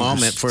hard was a for him.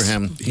 moment for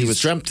him. He was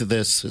dreamt of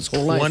this his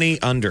whole life.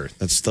 20 under.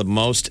 That's the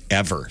most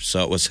ever.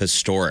 So it was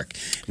historic.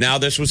 Now,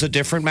 this was a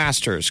different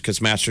Masters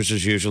because Masters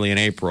is usually in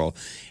April.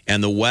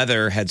 And the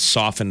weather had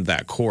softened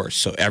that course.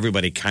 So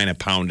everybody kind of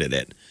pounded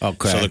it.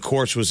 Okay. So the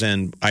course was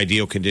in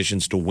ideal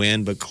conditions to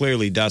win. But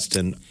clearly,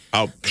 Dustin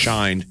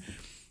outshined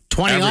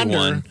 20 everyone.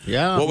 under.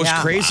 Yeah. What was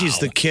Yeah. crazy is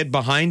the kid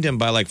behind him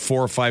by like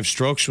 4 or 5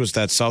 strokes was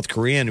that South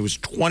Korean who was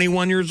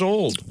 21 years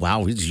old.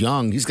 Wow, he's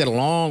young. He's got a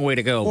long way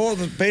to go. Well,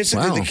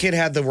 basically, Wow. the kid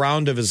had the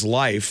round of his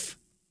life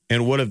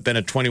and would have been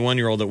a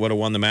 21-year-old that would have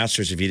won the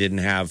Masters if he didn't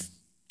have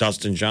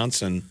Dustin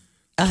Johnson.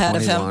 Ahead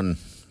of him. 21.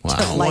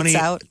 Wow. Lights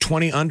out.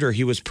 20 under.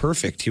 He was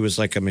perfect. He was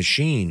like a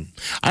machine.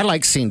 I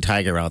like seeing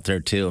Tiger out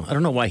there too. I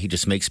don't know why he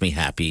just makes me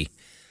happy.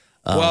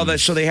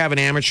 So they have an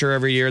amateur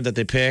every year that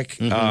they pick.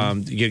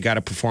 You got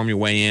to perform your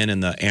way in,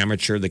 and the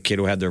amateur, the kid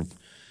who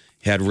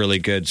had really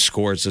good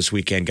scores this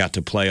weekend, got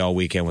to play all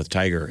weekend with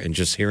Tiger. And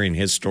just hearing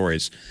his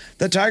stories,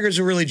 the Tiger's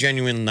a really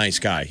genuine, nice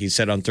guy. He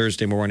said on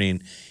Thursday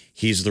morning,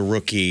 he's the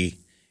rookie,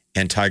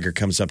 and Tiger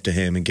comes up to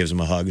him and gives him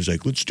a hug. He's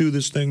like, "Let's do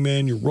this thing,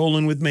 man. You're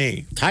rolling with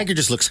me." Tiger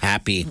just looks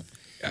happy.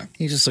 Yeah.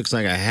 He just looks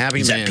like a happy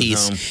He's man. at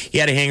peace. home. He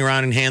had to hang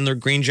around and hand the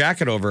green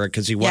jacket over it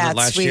because he won Yeah, it it's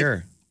last sweet.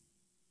 year.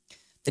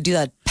 They do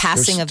that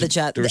passing of the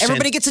jet. they were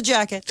Everybody saying- gets a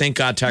jacket. Thank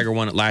God Tiger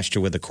won it last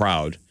year with a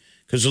crowd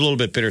because it's a little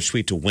bit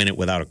bittersweet to win it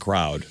without a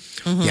crowd.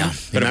 Yeah.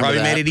 But it probably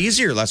that. made it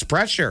easier, less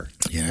pressure.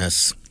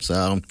 Yes. So,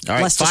 all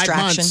right, Less 5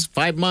 distraction. months.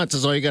 5 months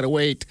is all you got to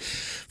wait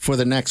for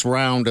the next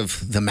round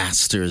of the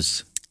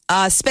Masters.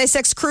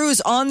 SpaceX crews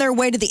on their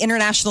way to the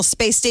International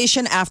Space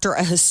Station after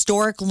a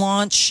historic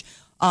launch.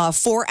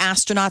 4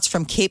 astronauts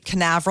from Cape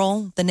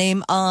Canaveral. The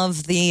name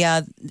of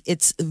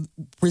it's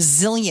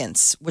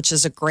Resilience, which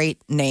is a great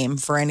name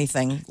for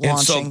anything And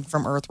so- launching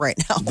from Earth right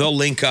now. They'll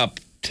link up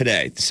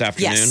today, this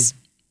afternoon. Yes.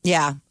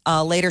 Yeah.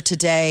 Later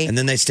today. And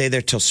then they stay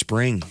there till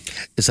spring.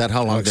 Is that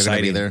how long they're going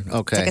to be exciting. there?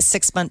 Okay. It's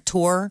like a 6-month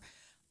tour.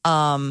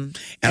 And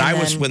I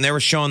was, then- when they were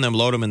showing them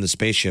load them in the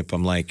spaceship,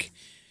 I'm like,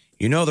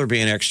 you know, they're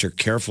being extra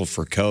careful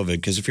for COVID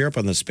because if you're up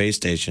on the space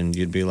station,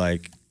 you'd be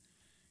like,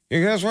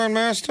 you guys wearing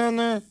masks down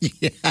there?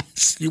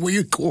 Yes. Were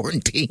you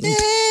quarantined?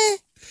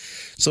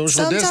 Social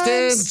Sometimes.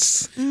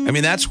 distance. I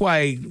mean, that's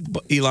why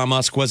Elon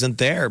Musk wasn't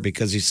there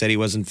because he said he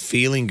wasn't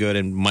feeling good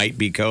and might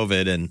be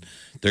COVID, and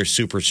they're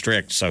super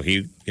strict. So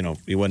he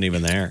wasn't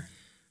even there.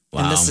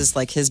 And this is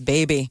like his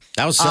baby.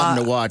 That was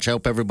something to watch. I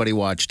hope everybody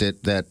watched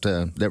it that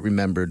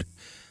remembered.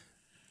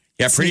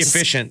 Yeah, pretty Seems-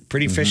 efficient.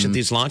 Pretty efficient,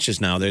 these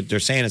launches now. They're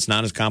saying it's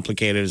not as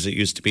complicated as it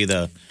used to be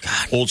the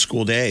old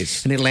school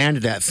days. And it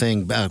landed that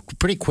thing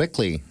pretty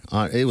quickly.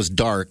 It was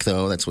dark,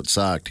 though. That's what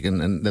sucked.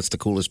 And that's the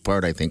coolest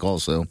part, I think,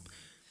 also.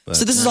 But,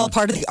 So this is all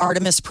part of the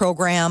Artemis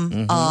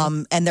program,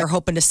 and they're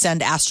hoping to send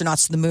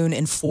astronauts to the moon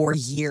in 4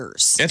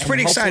 years. It's And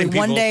pretty hopefully exciting,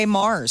 One people. day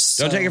Mars.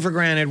 Don't So- take it for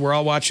granted. We're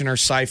all watching our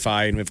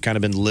sci-fi, and we've kind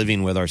of been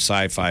living with our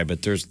sci-fi.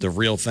 But there's the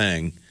real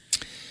thing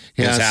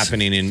Yes. is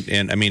happening.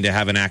 And I mean, to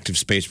have an active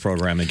space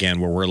program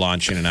again, where we're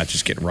launching and not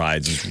just getting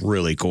rides, is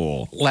really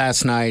cool.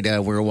 Last night, we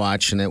were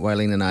watching it,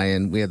 Wileen and I,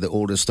 and we had the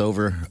oldest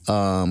over,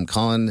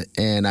 Colin,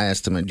 and I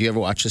asked him, do you ever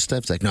watch this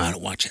stuff? He's like, no, I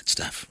don't watch that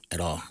stuff at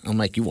all. I'm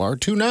like, you are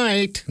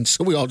tonight. And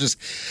so we all just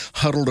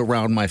huddled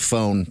around my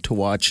phone to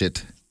watch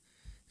it,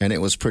 and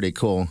it was pretty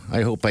cool.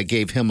 I hope I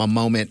gave him a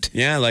moment.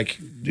 Yeah, like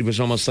it was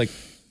almost like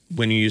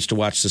when you used to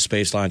watch the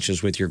space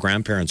launches with your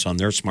grandparents on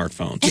their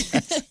smartphones.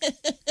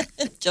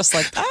 Just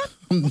like that.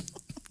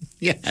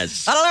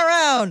 Yes. All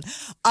around.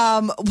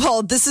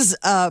 Well, this is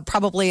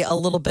probably a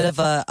little bit of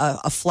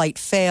a flight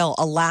fail.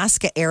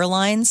 Alaska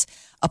Airlines,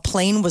 a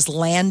plane was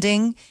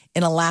landing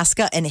in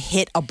Alaska and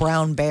hit a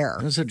brown bear.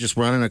 Is it just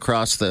running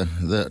across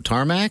the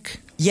tarmac?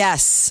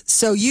 Yes.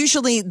 So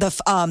usually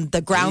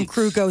the ground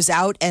crew goes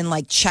out and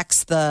like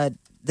checks the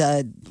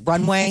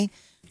runway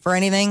for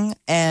anything,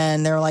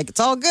 and they're like, it's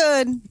all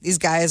good. These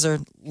guys are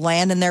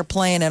landing their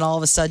plane, and all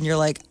of a sudden you're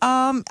like,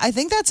 I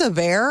think that's a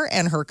bear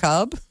and her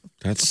cub.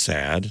 That's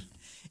sad.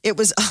 It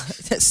was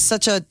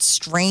such a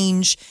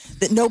strange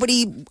that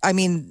nobody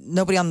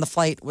on the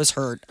flight was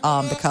hurt.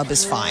 The cub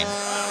is fine.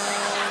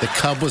 The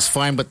cub was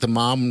fine, but the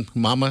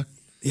mama?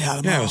 Yeah.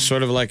 Yeah, it was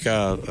sort of like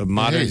a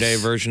modern day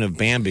Nice. version of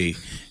Bambi,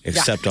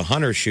 except a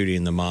hunter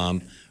shooting the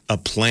mom. A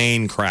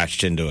plane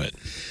crashed into it.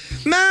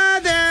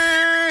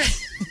 Mother!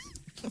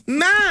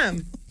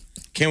 Mom!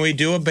 Can we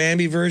do a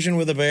Bambi version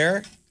with a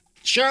bear?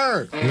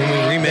 Sure. When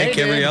we remake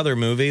every other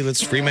movie,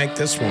 let's remake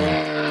this one.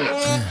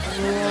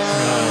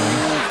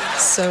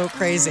 So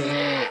crazy.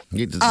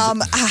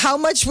 How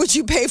much would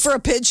you pay for a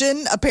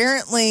pigeon?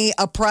 Apparently,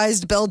 a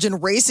prized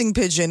Belgian racing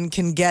pigeon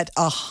can get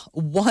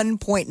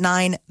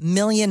 $1.9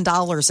 million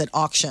at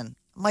auction.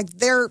 I'm like,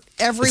 they're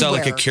everywhere. Is that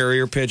like a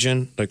carrier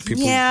pigeon? Like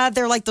people? Yeah,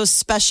 they're like those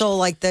special,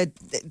 like they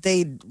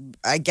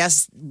I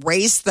guess,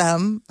 race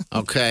them.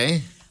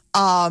 Okay.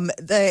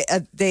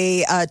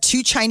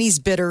 Two Chinese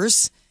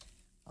bidders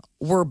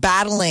were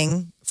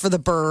battling for the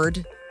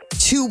bird.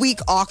 2-week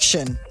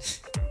auction.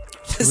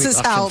 This is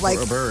how, like,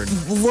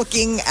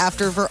 looking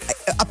after for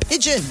a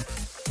pigeon.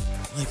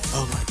 Like,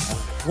 oh my God.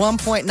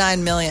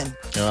 $1.9 million.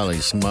 Holy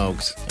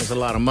smokes. That's a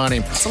lot of money.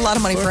 It's a lot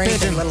of money for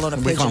anything, let alone a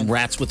We call pigeon. them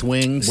rats with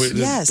wings.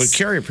 Yes. But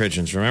carrier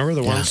pigeons, remember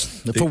the ones?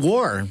 For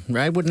war,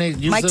 right? Wouldn't they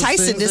use Mike those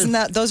Tyson, things? isn't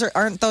that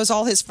aren't those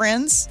all his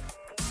friends?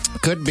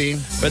 Could be.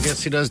 But I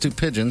guess he does do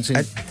pigeons.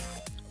 I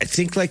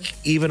think like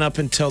even up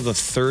until the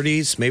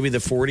 30s, maybe the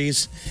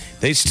 40s,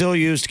 they still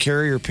used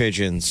carrier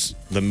pigeons.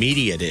 The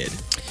media did.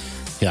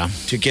 Yeah.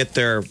 To get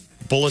their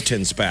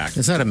bulletins back.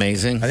 Isn't that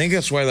amazing? I think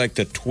that's why like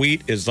the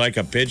tweet is like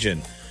a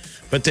pigeon.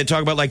 But they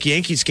talk about like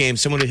Yankees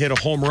games, someone would hit a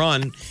home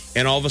run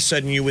and all of a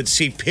sudden you would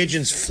see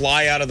pigeons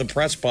fly out of the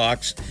press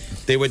box.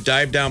 They would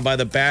dive down by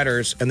the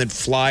batters and then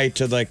fly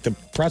to like the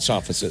press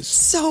offices.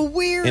 So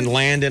weird. And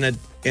land in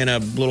a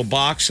little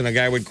box and a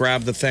guy would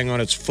grab the thing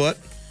on its foot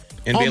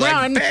and be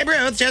like, Babe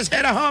Ruth just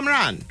hit a home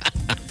run.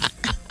 I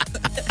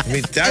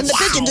mean, that's and the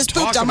pigeon just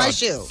pooped on my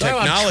shoe.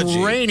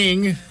 Technology.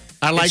 Training.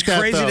 I like it's that. It's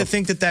crazy though. to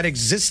think that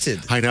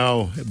existed. I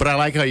know, but I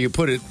like how you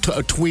put it.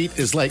 A tweet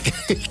is like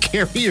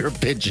carrier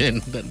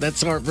pigeon.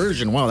 That's our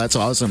version. Wow, that's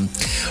awesome.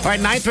 All right,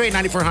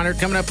 938-9400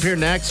 coming up here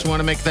next.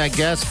 Want to make that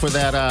guess for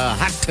that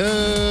hot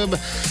tub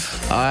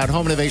at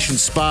Home Innovation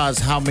Spas.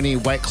 How many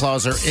White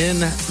Claws are in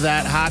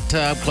that hot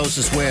tub?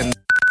 Closest win.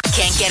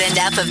 Can't get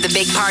enough of the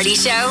Big Party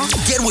Show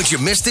Get what you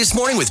missed this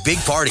morning with Big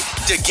Party,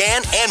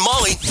 DeGan and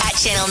Molly. at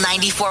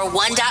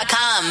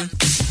channel941.com.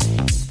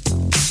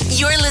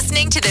 You're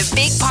listening to the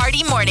Big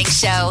Party Morning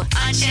Show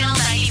on Channel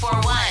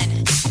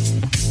 941.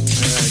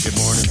 Good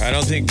morning. I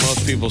don't think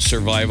most people's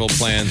survival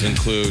plans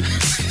include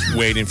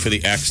waiting for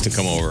the ex to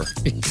come over.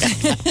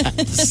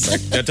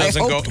 That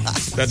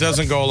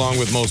doesn't go along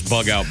with most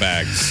bug out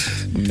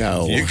bags.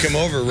 No. You come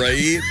over,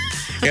 right?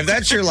 If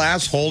that's your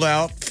last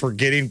holdout for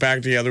getting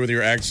back together with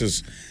your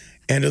exes,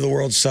 end of the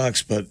world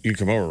sucks, but you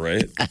come over,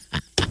 right?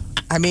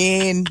 I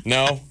mean,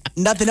 No?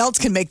 nothing else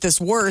can make this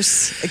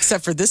worse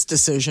except for this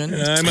decision.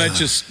 I might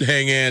just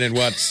hang in and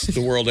watch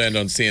the world end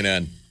on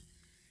CNN.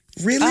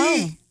 Really?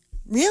 Oh,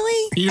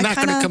 really? You're not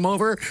going to come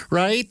over,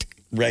 right?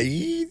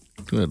 Right?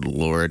 Good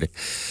Lord.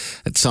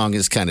 That song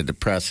is kind of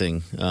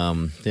depressing, but...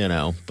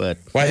 Well,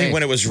 I think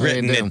when it was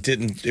written,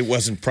 it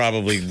wasn't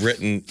probably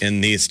written in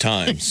these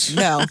times.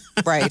 No,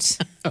 right.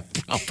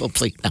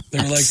 Probably not.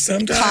 They're like,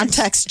 sometimes...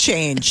 Context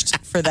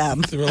changed for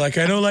them. They were like,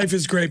 I know life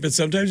is great, but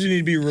sometimes you need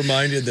to be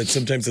reminded that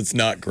sometimes it's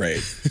not great.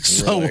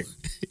 So, like,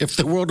 if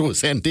the world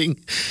was ending,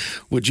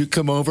 would you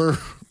come over,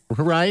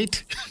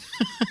 right?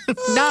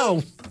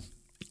 No.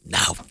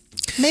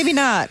 Maybe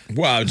not.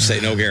 well, I would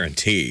say no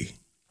guarantee.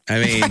 I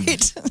mean...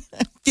 Right.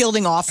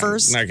 Fielding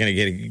offers. I'm not going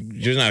to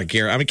get. There's not a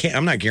guarantee.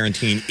 I'm not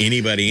guaranteeing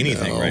anybody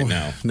anything right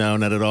now. No,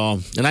 not at all.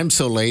 And I'm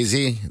so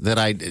lazy that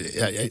I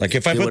Like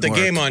if I put the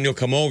game on, you'll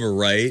come over,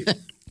 right?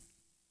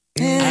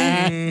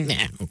 Game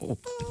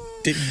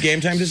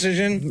time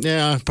decision?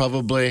 Yeah,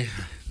 probably.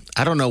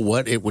 I don't know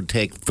what it would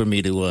take for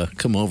me to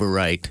come over,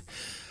 right?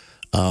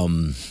 I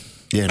mean,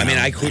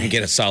 I couldn't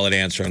get a solid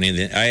answer on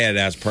anything. I had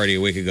asked Party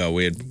a week ago.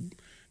 We had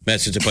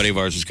messaged a buddy of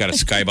ours who's got a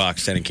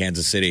Skybox down in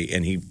Kansas City,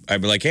 and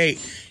I'd be like, "Hey,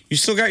 you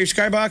still got your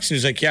Skybox?" And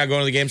he's like, "Yeah, going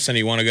to the game Sunday.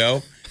 You want to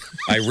go?"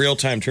 I real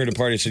time turned to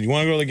Party and said, "You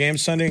want to go to the game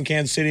Sunday in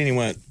Kansas City?" And he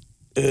went,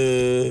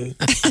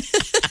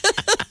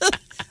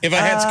 If I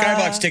had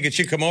Skybox tickets,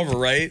 you'd come over,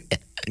 right?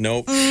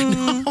 Nope.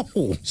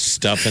 No.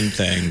 Stuff and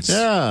things.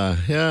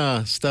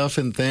 Yeah, stuff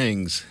and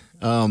things.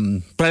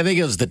 But I think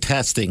it was the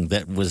testing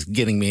that was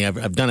getting me.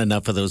 I've done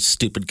enough of those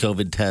stupid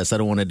COVID tests. I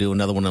don't want to do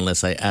another one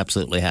unless I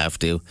absolutely have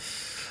to.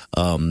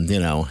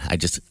 I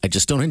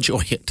just don't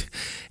enjoy it.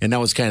 And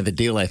that was kind of the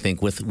deal, I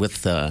think, with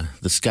the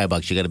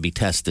Skybox. You got to be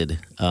tested,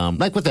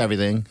 like with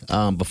everything,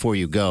 before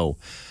you go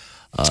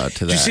to that.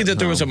 Did you see that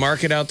there was a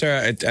market out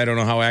there? I don't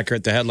know how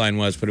accurate the headline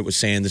was, but it was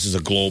saying this is a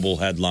global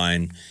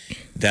headline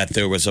that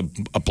there was a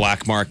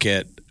black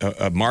market,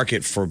 a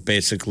market for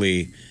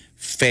basically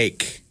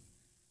fake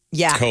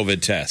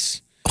COVID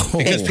tests.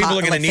 Because people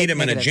are going to need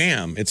them in a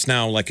jam. It's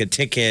now like a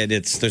ticket.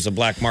 There's a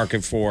black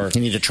market for.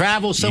 You need to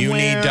travel somewhere.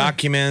 You need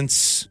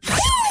documents.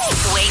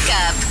 Wake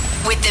up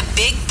with the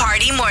Big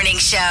Party Morning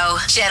Show,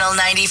 Channel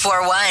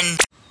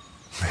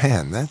 94.1.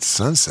 Man, that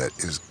sunset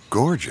is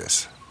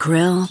gorgeous.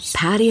 Grill,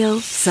 patio,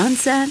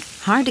 sunset.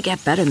 Hard to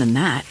get better than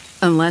that.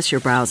 Unless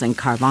you're browsing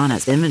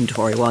Carvana's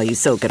inventory while you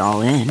soak it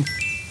all in.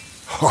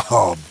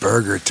 Oh,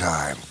 burger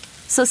time.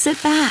 So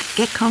sit back,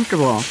 get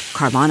comfortable.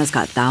 Carvana's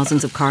got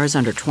thousands of cars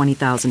under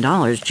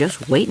 $20,000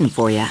 just waiting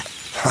for you.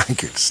 I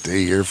could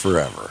stay here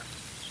forever.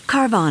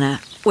 Carvana,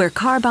 where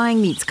car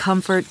buying meets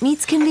comfort,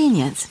 meets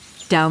convenience.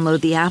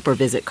 Download the app or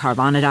visit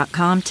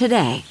Carvana.com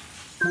today.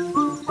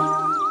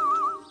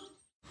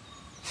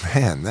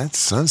 Man, that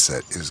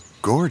sunset is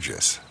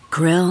gorgeous.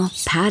 Grill,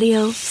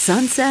 patio,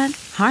 sunset.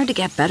 Hard to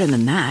get better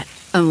than that.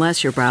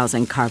 Unless you're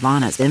browsing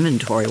Carvana's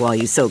inventory while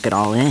you soak it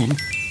all in.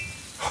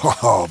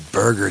 Oh,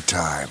 burger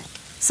time.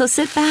 So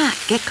sit back,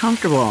 get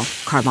comfortable.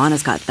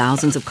 Carvana's got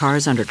thousands of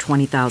cars under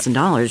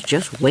 $20,000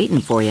 just waiting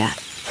for you.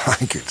 I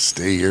could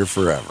stay here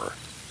forever.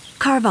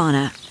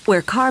 Carvana,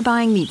 where car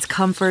buying meets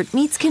comfort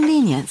meets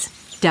convenience.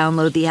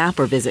 Download the app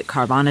or visit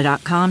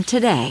Carvana.com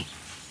today.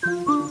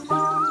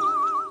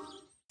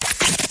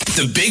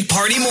 The Big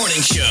Party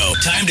Morning Show.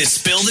 Time to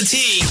spill the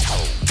tea.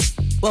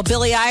 Well,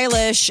 Billie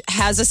Eilish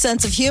has a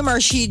sense of humor.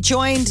 She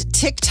joined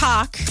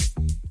TikTok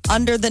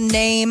under the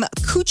name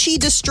Coochie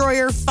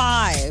Destroyer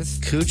 5.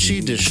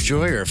 Coochie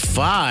Destroyer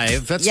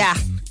 5? That's Yeah.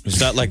 Is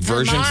that like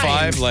version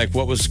mine. 5? Like,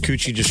 what was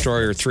Coochie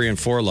Destroyer 3 and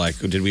 4 like?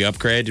 Did we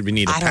upgrade? Did we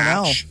need a I don't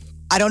know. patch?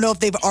 I don't know if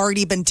they've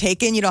already been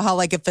taken. You know how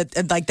like if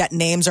it, like that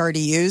name's already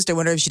used. I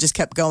wonder if she just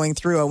kept going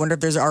through. I wonder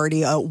if there's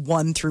already a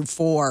 1 through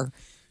 4,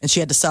 and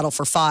she had to settle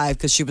for 5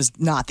 because she was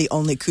not the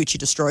only Coochie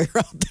Destroyer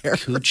out there.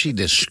 Coochie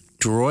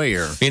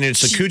Destroyer. I mean,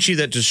 it's a coochie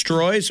that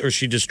destroys, or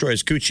she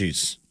destroys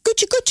coochies?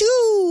 Coochie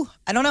Coochoo.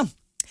 I don't know.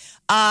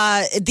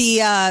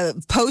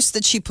 The post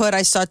that she put,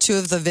 I saw 2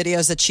 of the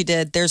videos that she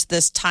did. There's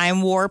this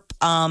time warp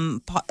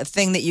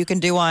thing that you can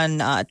do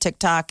on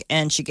TikTok,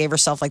 and she gave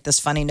herself like this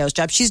funny nose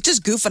job. She's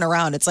just goofing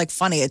around. It's like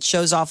funny. It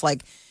shows off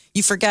like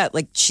you forget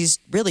like she's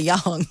really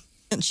young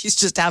and she's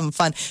just having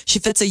fun. She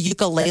fits a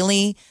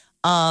ukulele,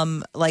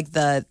 like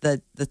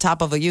the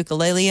top of a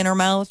ukulele in her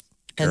mouth.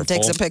 And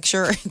Careful. takes a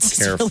picture. It's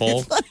Careful.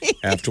 really funny.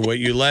 After what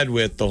you led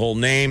with, the whole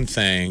name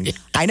thing.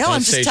 I know. Don't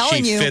I'm say just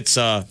telling she you. fits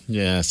a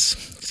Yes.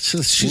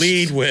 She's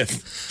lead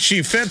with.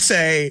 She fits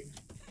a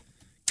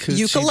Coochie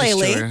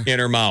Ukulele. Destroyer. in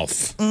her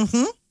mouth.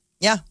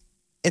 Yeah.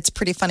 It's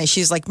pretty funny.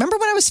 She's like, remember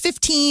when I was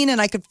 15 and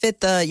I could fit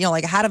the,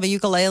 like a hat of a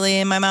ukulele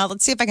in my mouth?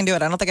 Let's see if I can do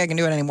it. I don't think I can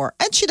do it anymore.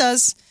 And she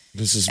does.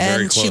 This is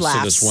very And she close to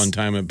laughs. this one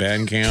time at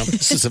band camp.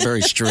 This is a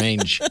very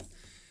strange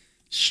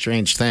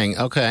thing.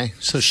 Okay.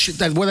 So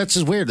that's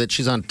just weird that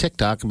she's on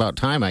TikTok about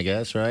time, I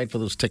guess, right? For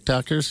those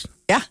TikTokers?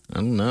 Yeah. I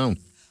don't know.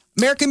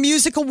 American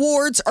Music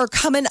Awards are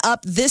coming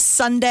up this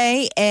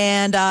Sunday,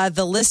 and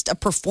the list of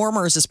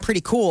performers is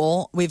pretty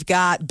cool. We've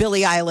got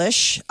Billie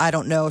Eilish. I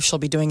don't know if she'll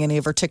be doing any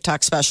of her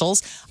TikTok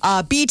specials.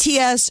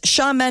 BTS,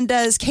 Shawn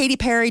Mendes, Katy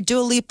Perry,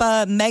 Dua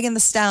Lipa, Megan Thee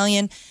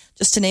Stallion,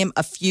 just to name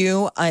a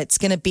few. It's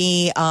going to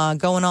be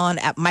going on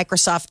at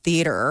Microsoft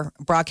Theater,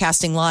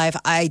 broadcasting live.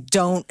 I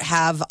don't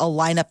have a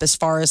lineup as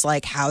far as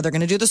like how they're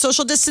going to do the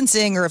social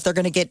distancing or if they're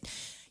going to get,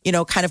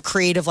 kind of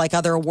creative like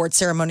other award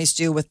ceremonies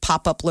do with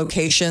pop-up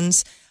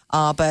locations.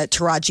 But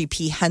Taraji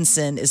P.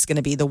 Henson is going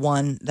to be the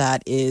one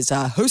that is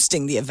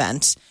hosting the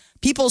event.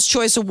 People's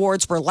Choice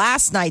Awards were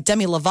last night.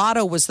 Demi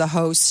Lovato was the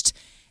host,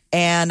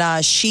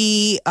 and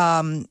she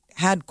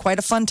had quite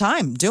a fun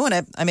time doing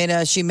it. I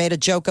mean, she made a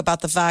joke about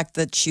the fact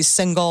that she's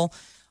single.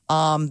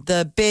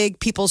 The big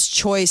People's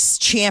Choice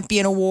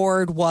Champion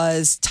Award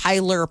was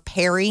Tyler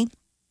Perry.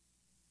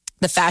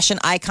 The fashion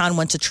icon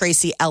went to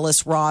Tracy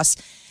Ellis Ross.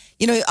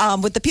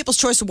 With the People's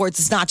Choice Awards,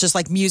 it's not just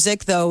like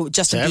music, though.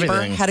 Justin Bieber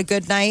Everything. had a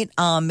good night,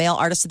 Male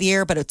Artist of the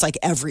Year, but it's like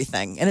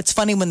everything. And it's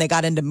funny when they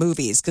got into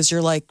movies because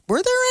you're like,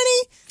 were there any?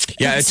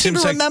 Yeah, I it seem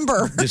seems to like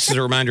remember. this is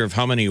a reminder of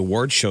how many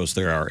award shows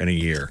there are in a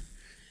year.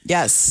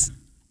 Yes.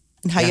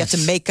 And how you have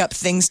to make up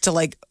things to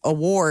like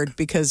award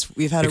because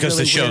we've had Because a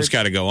really the show's weird...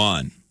 got to go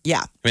on. Yeah.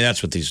 I mean,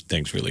 that's what these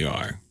things really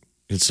are.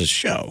 It's a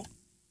show.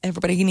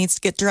 Everybody needs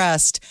to get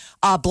dressed.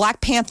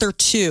 Black Panther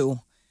 2.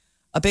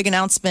 A big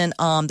announcement.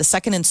 The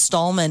second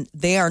installment,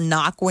 they are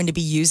not going to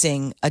be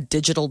using a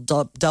digital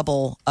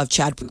double of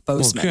Chadwick Well,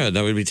 Boseman. good.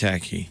 That would be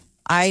tacky.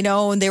 I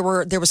know, and there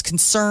was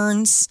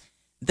concerns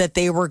that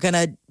they were going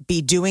to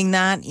be doing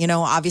that.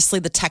 Obviously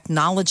the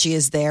technology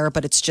is there,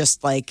 but it's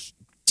just like,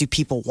 do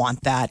people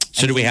want that?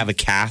 So do we have a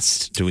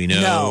cast? Do we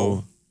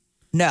know?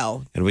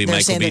 No. It'll be They're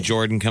Michael saying B. that-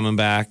 Jordan coming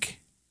back.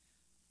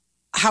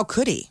 How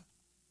could he?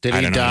 Did I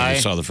he don't know. I die?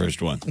 just saw the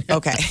first one.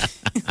 Okay.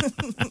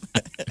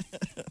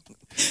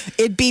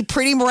 It'd be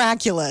pretty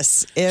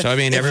miraculous. If, So, I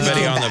mean, if he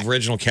everybody came on back. the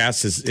original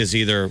cast is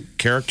either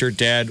character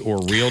dead or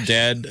real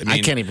dead. I,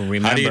 mean, can't even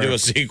How do you remember. do a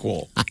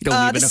sequel? I don't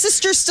The even know.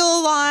 sister's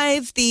still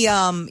alive. The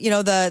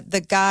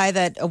the guy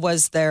that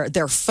was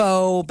their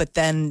foe, but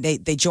then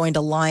they joined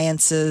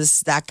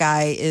alliances. That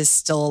guy is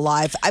still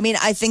alive. I mean,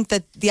 I think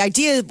that the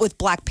idea with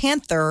Black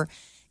Panther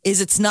is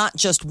it's not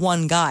just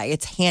one guy.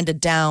 It's handed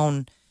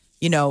down.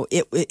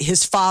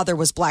 His father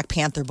was Black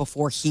Panther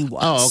before he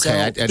was. Oh, okay. So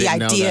I the didn't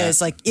know idea that. is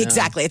like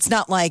exactly. It's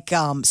not like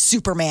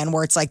Superman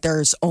where it's like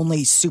there's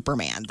only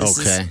Superman. This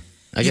is, Okay.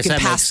 I you guess can that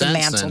pass makes the sense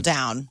mantle then.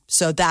 down.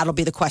 So that'll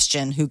be the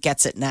question: who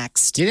gets it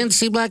next? You didn't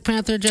see Black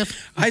Panther,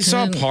 Jeff? I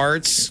saw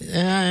parts.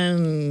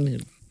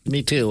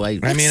 Me too. I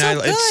mean,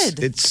 so good.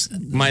 it's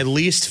my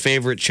least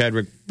favorite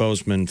Chadwick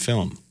Boseman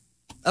film.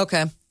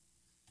 Okay.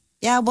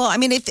 Yeah, well, I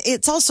mean,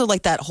 it's also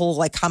like that whole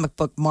like comic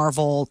book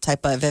Marvel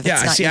type of. If Yeah,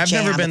 it's not see, your I've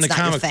never jam, been the it's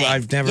not your comic. thing.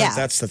 I've never. Yeah.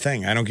 That's the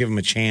thing. I don't give him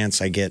a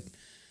chance. I get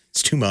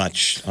It's too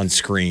much on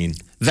screen.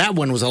 That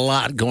one was a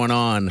lot going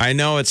on. I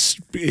know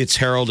it's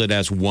heralded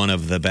as one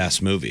of the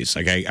best movies.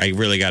 Like I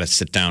really got to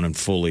sit down and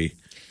fully,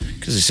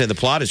 because they said the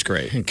plot is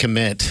great. And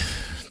commit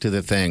to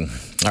the thing.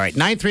 All right,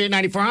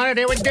 938-9400,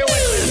 here we do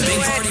it. Big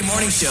Party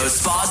Morning Show,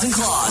 Spas and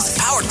Claws,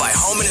 powered by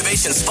Home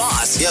Innovation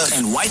Spas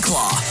and White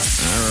Claw.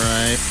 All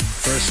right,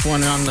 first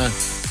one on the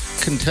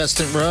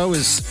contestant row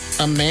is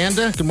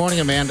Amanda. Good morning,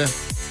 Amanda.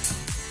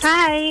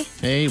 Hi.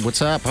 Hey,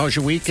 what's up? How was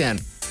your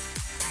weekend?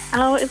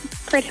 Oh, it was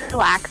pretty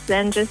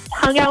relaxing. Just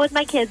hung out with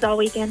my kids all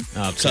weekend.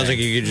 Okay. Sounds like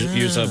you could just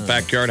use a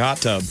backyard hot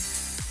tub.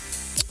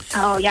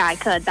 Oh, yeah, I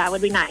could. That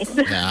would be nice.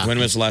 Yeah. When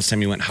was the last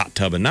time you went hot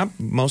tubbing? Not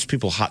most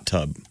people hot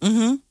tub.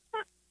 Oh,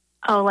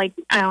 like,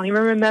 I don't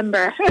even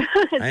remember.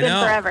 It's I been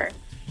know. forever.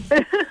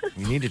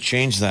 We need to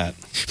change that.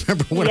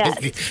 Remember when,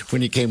 Yes.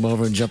 when you came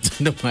over and jumped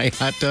into my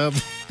hot tub?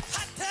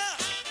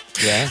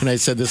 Yeah. And I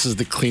said, this is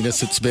the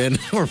cleanest it's been?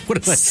 Or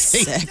what did I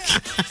say? Sick.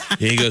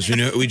 He goes,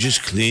 we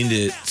just cleaned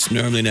it. It's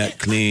normally not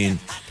clean.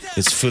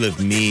 It's full of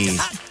me.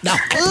 No. Ooh.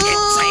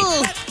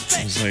 I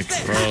was like,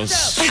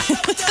 gross.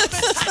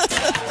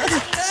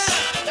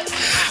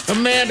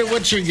 Amanda,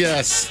 what's your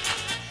guess?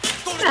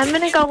 I'm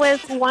going to go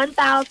with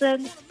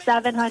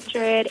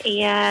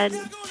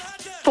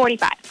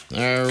 1,745. All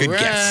Good right.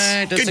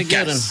 guess. That's Good a good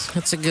guess. one.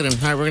 That's a good one. All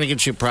right, we're going to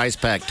get you a prize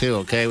pack, too,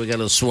 okay? We got a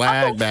little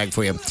swag bag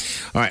for you. All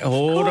right,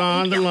 hold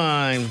on the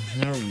line.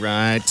 All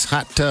right, it's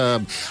hot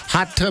tub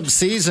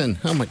season.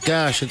 Oh, my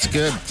gosh, it's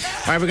good. All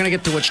right, we're going to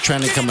get to what's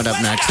trending coming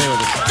up next. Stay with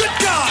us. Good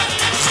God!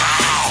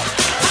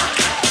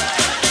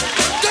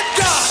 Good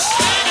God!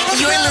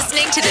 You're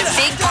listening to the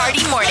Big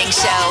Party Morning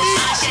Show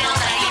on Channel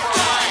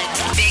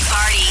 94.1. Big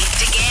Party,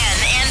 DeGan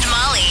and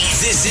Molly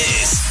This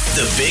is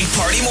the Big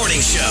Party Morning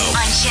Show.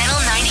 on Channel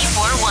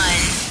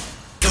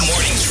 94.1 The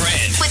morning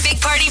trend with Big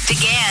Party,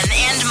 DeGan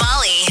and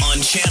Molly. on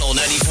Channel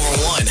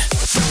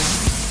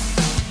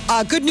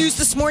 94.1. Good news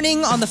this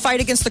morning on the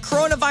fight against the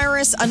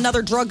coronavirus.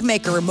 Another drug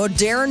maker,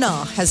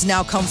 Moderna, has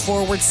now come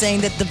forward saying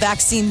that the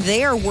vaccine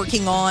they are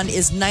working on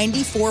is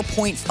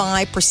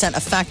 94.5%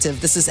 effective.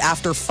 This is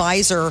after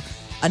Pfizer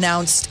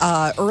announced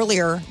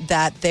earlier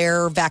that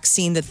their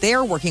vaccine that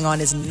they're working on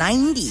is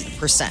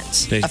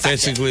 90% effective.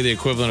 Basically, the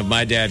equivalent of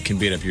my dad can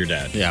beat up your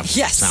dad. Yeah.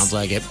 Yes. Sounds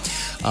like it.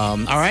 All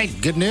right,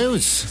 good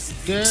news.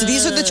 Good. So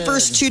these are the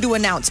first two to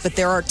announce, but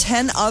there are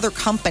 10 other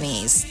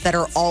companies that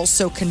are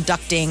also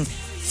conducting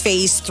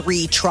phase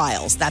 3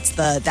 trials. That's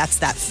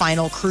that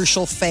final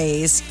crucial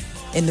phase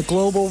in the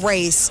global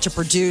race to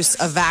produce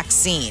a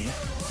vaccine.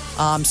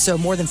 So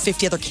more than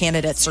 50 other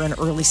candidates are in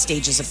early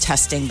stages of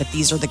testing, but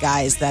these are the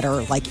guys that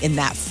are like in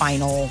that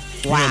final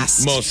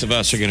last. Most of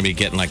us are going to be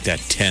getting like that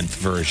 10th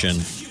version,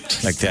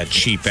 like that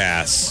cheap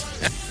ass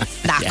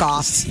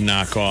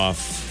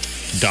knockoff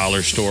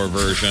dollar store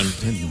version.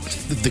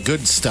 The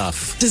good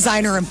stuff.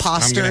 Designer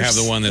imposters. I'm going to have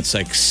the one that's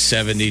like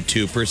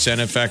 72%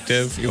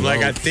 effective. You're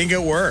like, I think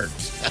it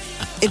works.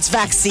 It's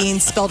vaccine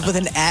spelled with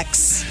an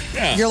X.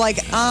 Yeah. You're like,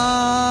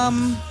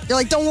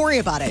 don't worry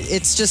about it.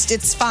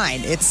 It's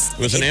fine. It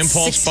was an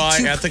impulse buy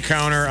at the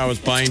counter. I was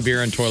buying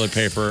beer and toilet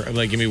paper. I'm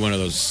like, give me one of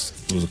those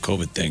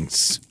COVID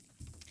things.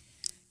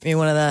 Give me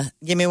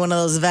one of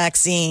those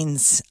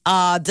vaccines.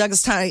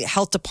 Douglas County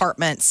Health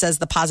Department says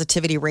the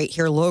positivity rate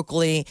here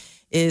locally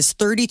is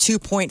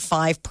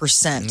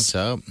 32.5%.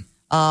 So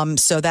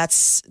So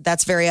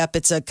that's very up.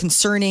 It's a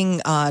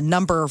concerning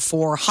number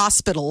for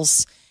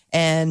hospitals,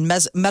 and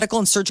medical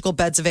and surgical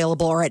beds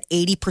available are at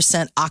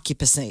 80%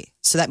 occupancy.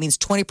 So that means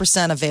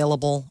 20%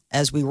 available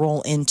as we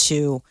roll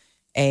into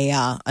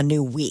a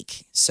new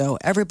week. So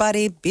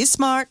everybody be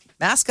smart,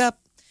 mask up.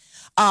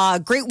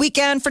 Great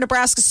weekend for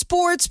Nebraska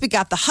sports. We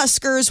got the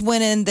Huskers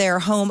winning their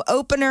home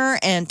opener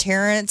and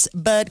Terrence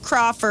Bud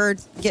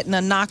Crawford getting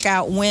a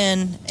knockout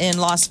win in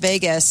Las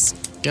Vegas.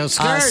 Go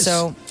Skirts.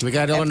 So we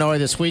got Illinois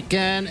this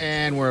weekend,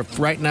 and we're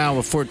right now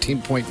a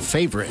 14-point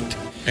favorite.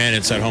 And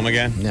it's at home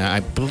again? Yeah, I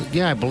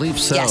believe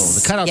so.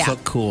 Yes. The cutouts Yeah.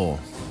 look cool.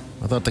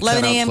 I thought the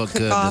 11 cutouts a.m. looked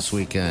good kickoff. this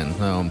weekend.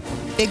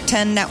 Big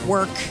Ten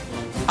Network.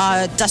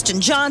 Dustin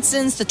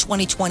Johnson's the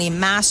 2020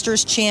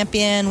 Masters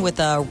champion with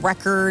a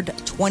record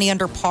 20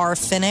 under par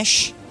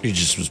finish. He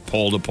just was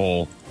pole to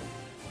pole.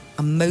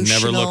 Emotional.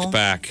 Never looked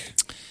back.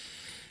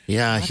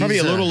 Yeah, he's Probably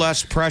a little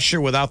less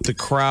pressure without the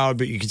crowd,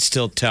 but you could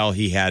still tell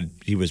he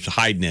was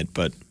hiding it.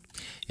 But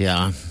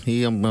Yeah,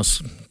 he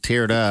almost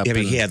teared up. yeah,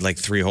 but he had like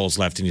 3 holes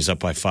left and he's up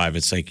by 5.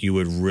 It's like you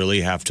would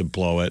really have to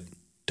blow it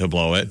to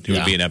blow it. It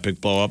would be an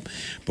epic blow up.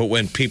 But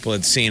when people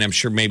had seen, I'm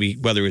sure maybe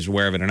whether he was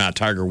aware of it or not,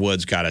 Tiger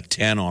Woods got a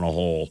 10 on a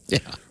hole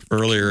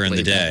earlier in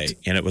the day.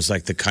 And it was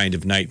like the kind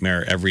of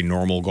nightmare every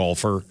normal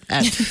golfer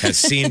has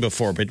seen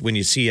before. But when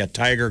you see a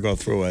Tiger go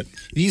through it,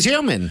 He's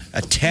human.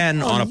 a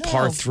 10 on a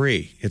par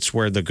 3. It's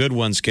where the good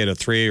ones get a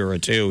 3 or a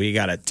 2. He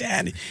got a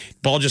 10.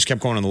 Ball just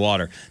kept going in the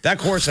water. That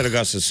course at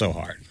Augusta is so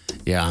hard.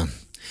 Yeah,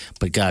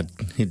 but God,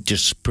 he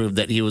just proved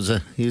that he was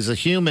a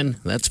human.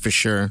 That's for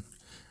sure.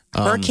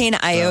 Hurricane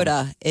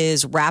Iota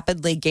is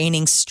rapidly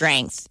gaining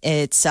strength.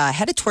 It's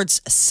headed towards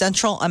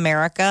Central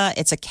America.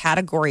 It's a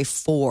Category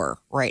 4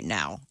 right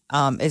now.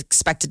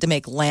 expected to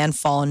make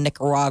landfall in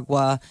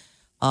Nicaragua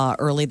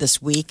early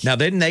this week. Now,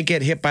 didn't they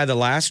get hit by the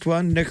last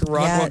one?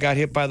 Nicaragua Yeah. got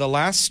hit by the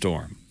last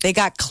storm. They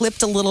got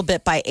clipped a little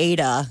bit by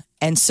Ada.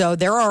 And so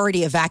they're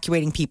already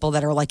evacuating people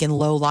that are like in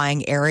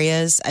low-lying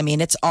areas. I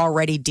mean, it's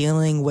already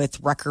dealing with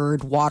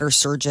record water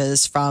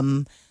surges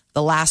from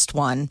the last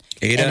one.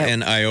 Ada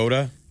and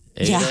Iota?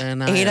 Ada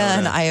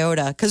and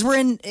Iota. Because we're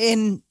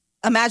in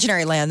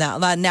imaginary land now.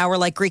 Now we're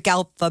like Greek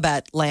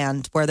alphabet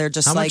land, where they're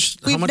just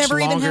we've never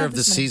even longer had of the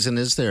this many. season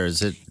is there?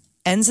 Is it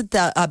Ends at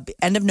the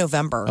end of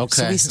November. Okay,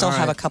 So we still all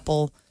have a right.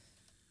 couple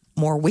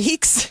more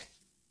weeks.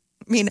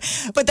 I mean,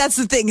 but that's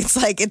the thing.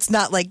 It's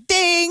not like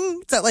ding.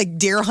 It's not like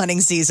deer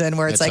hunting season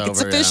where it's like it's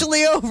over,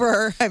 officially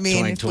over. I mean,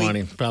 if we-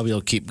 2020? Probably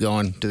will keep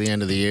going to the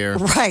end of the year.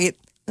 right.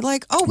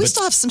 Like, oh, we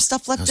still have some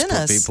stuff left Those in poor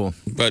us. people.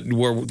 But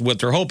what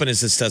they're hoping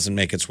is this doesn't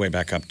make its way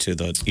back up to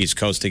the East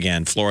Coast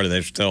again. Florida,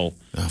 they're still,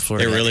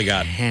 Florida they really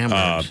got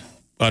hammered.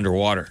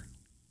 underwater.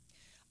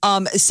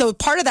 So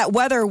part of that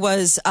weather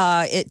was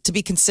it to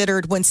be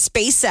considered when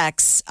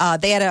SpaceX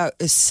they had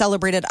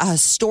celebrated a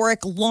historic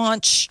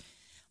launch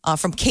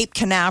from Cape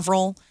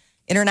Canaveral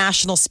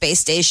International Space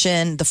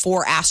Station. The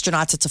 4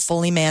 astronauts, it's a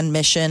fully manned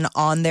mission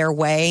on their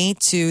way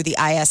to the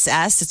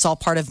ISS. It's all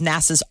part of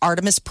NASA's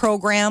Artemis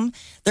program.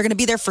 They're going to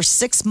be there for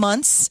 6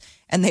 months,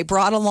 and they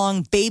brought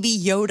along Baby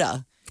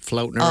Yoda.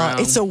 Floating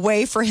around. It's a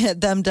way for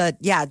them to,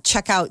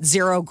 check out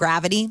zero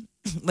gravity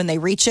when they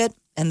reach it,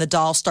 and the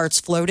doll starts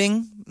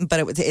floating.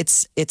 But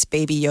it's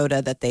Baby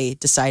Yoda that they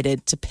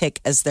decided to pick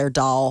as their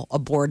doll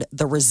aboard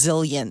the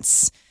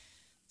Resilience.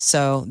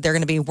 So they're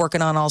going to be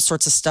working on all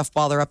sorts of stuff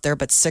while they're up there.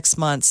 But 6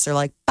 months, they're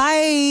like,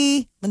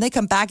 bye. When they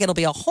come back, it'll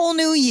be a whole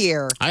new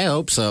year. I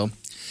hope so.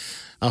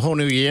 A whole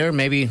new year.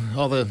 Maybe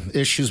all the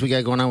issues we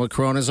got going on with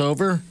Corona's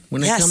over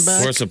when they Yes. come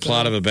back. Or it's a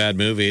plot of a bad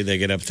movie. They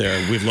get up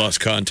there. We've lost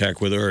contact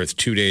with Earth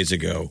 2 days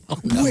ago.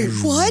 Wait,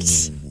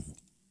 what?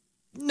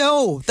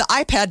 No, the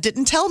iPad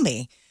didn't tell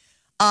me.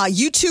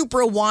 YouTube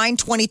Rewind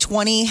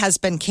 2020 has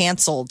been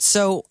canceled.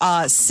 So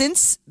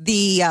since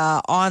the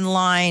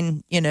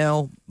online,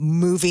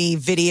 movie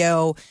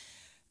video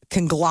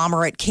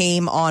conglomerate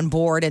came on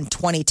board in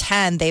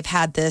 2010, they've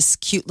had this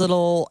cute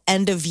little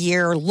end of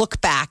year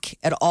look back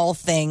at all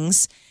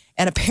things.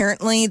 And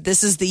apparently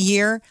this is the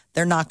year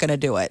they're not going to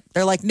do it.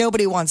 They're like,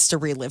 nobody wants to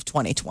relive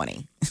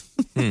 2020.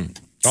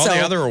 All So- the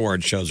other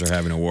award shows are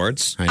having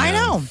awards. I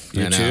know.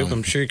 YouTube,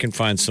 I'm sure you can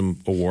find some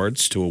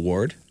awards to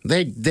award.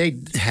 They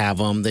have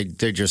them.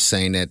 They're just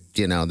saying that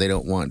they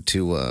don't want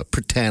to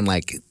pretend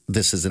like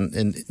this isn't,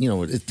 and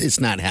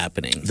it's not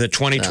happening. The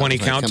 2020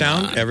 Like, come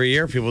countdown on. every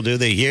year, people do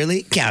the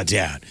yearly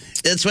countdown.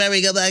 It's where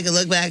we go back and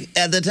look back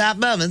at the top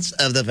moments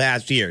of the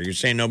past year. You're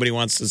saying nobody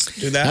wants to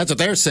do that? That's what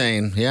they're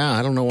saying. Yeah,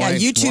 I don't know why.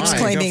 Yeah, YouTube's why.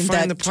 claiming You go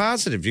find that- the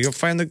positive. You go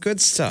find the good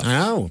stuff. I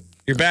know.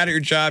 You're bad at your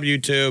job,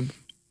 YouTube.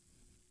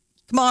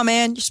 Come on,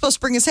 man. You're supposed to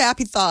bring us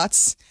happy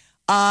thoughts.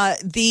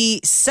 The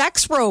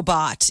sex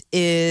robot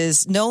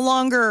is no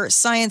longer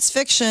science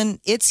fiction.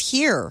 It's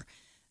here.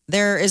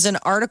 There is an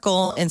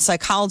article in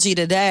Psychology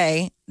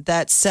Today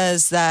that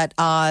says that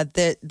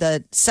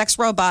the sex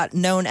robot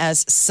known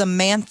as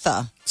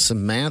Samantha,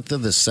 Samantha,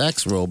 the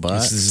sex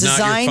robot. This is not your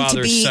designed to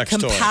father's be sex toy.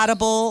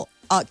 compatible,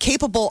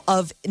 capable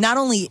of not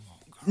only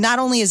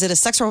is it a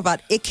sex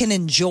robot, it can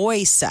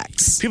enjoy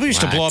sex. People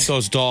used to blow What? up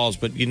those dolls,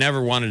 but you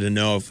never wanted to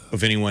know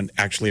of anyone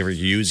actually ever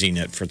using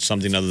it for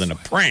something other than a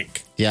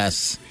prank.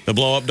 Yes. The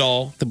blow up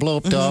doll, The blow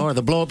up doll or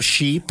the blow up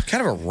sheep.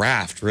 kind of a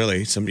raft,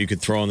 really. Something you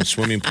could throw in the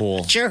swimming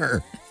pool.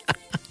 Sure.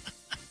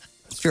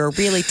 If you're a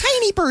really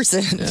tiny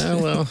person. Yeah,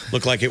 well,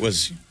 Looked like it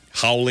was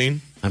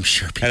howling, I'm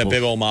sure people. had a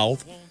big old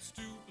mouth.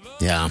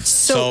 Yeah.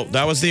 So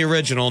that was the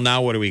original.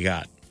 Now what do we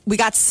got? We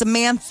got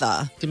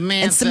Samantha.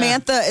 And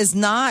Samantha is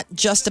not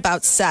just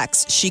about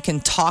sex. She can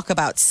talk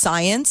about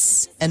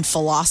science and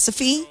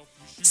philosophy.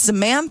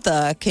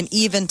 Samantha can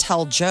even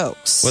tell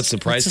jokes. What's the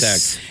price tag?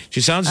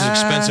 She sounds as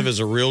expensive as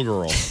a real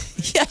girl.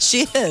 Yeah,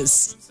 she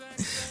is.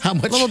 How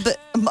much? A little bit,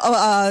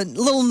 a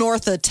little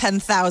north of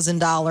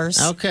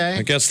 $10,000. Okay.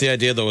 I guess the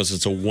idea, though, is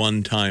it's a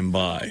one-time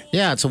buy.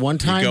 Yeah, it's a one You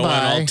time go in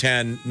buy. all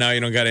 10. Now you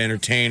don't got to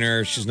entertain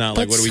her. She's not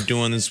like, But- what are we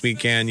doing this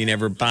weekend? You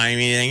never buy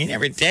me anything. You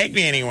never take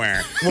me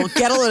anywhere. Well,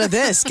 get a load of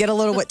this. Get a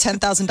load of what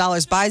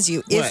 $10,000 buys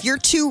you. If What? you're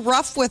too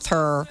rough with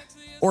her,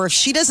 or if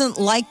she doesn't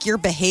like your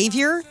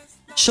behavior,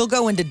 she'll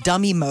go into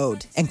dummy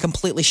mode and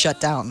completely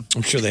shut down.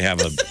 I'm sure they have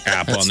an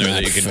app on there that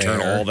not you can turn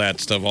fair. all that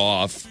stuff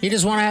off. You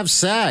just want to have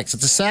sex.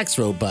 It's a sex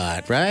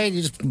robot, right?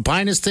 You just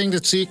buying this thing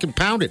so you can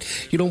pound it.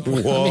 You don't.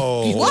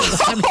 Whoa.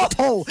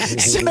 Whoa!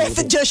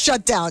 Samantha just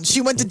shut down. She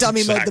went to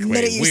dummy mode Exactly. the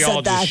minute you We all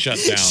said that.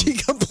 just shut down. She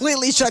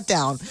completely shut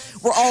down.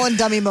 We're all in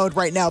dummy mode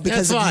right now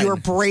because That's of fine. your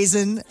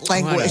brazen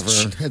language.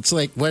 Whatever. It's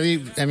like, why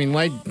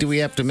do we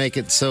have to make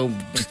it so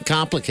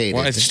complicated?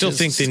 Well, I It's still just-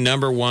 think the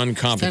number one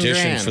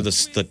competition $10,000. for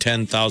the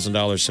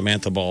 $10,000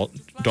 Samantha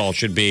doll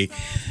should be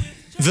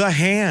the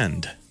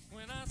hand.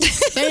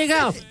 There you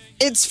go.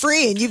 It's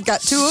free, and you've got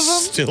 2 of them.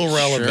 Still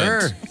relevant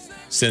Sure.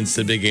 since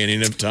the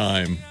beginning of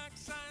time.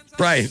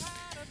 Right.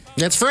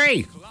 It's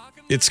free.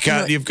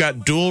 You've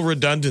got dual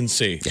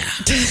redundancy. Yeah.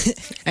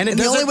 And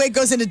the only way it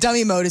goes into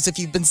dummy mode is if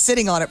you've been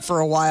sitting on it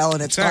for a while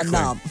and it's gone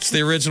numb. It's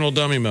the original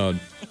dummy mode.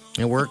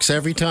 It works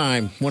every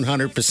time,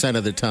 100%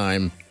 of the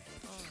time.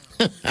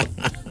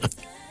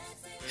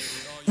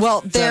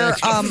 Well, there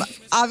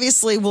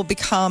obviously will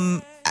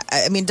become,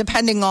 I mean,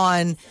 depending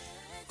on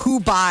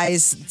who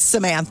buys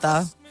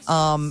Samantha.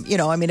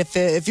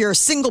 If you're a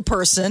single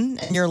person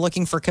and you're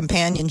looking for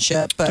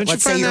companionship, but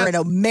let's say you're in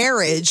a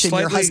marriage and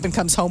your husband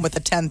comes home with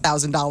a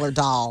 $10,000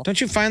 doll. Don't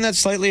you find that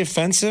slightly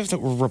offensive that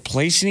we're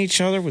replacing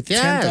each other with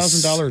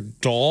 $10,000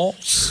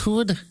 dolls? Who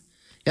would?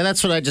 Yeah,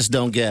 that's what I just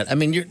don't get. I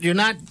mean, you're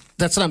not.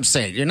 That's what I'm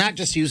saying. You're not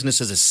just using this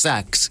as a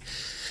sex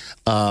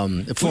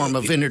form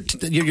of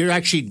you're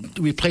actually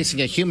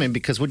replacing a human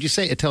because what'd you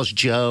say? It tells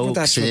jokes.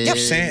 That's what they're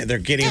saying. They're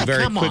getting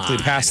very quickly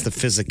past the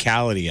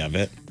physicality of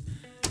it.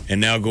 And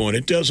now going,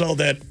 it does all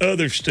that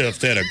other stuff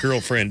that a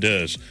girlfriend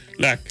does,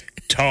 like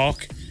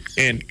talk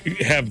and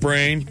have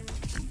brain.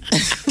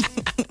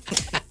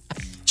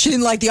 She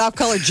didn't like the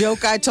off-color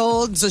joke I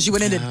told, so she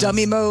went into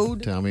dummy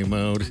mode. Dummy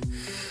mode.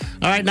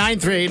 All right,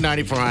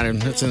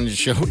 938-9400. That's in the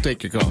show.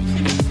 Take your call.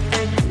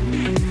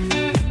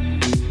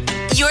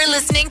 You're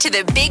listening to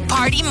the Big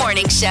Party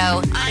Morning Show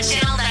on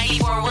Channel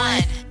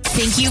 94.1.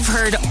 Think you've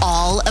heard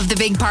all of the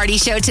Big Party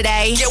Show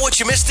today? Get what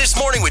you missed this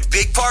morning with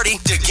Big Party,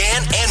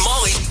 DeGan, and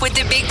Molly With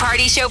the Big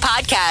Party Show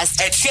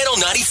podcast at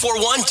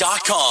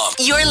channel941.com.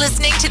 You're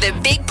listening to the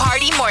Big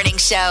Party Morning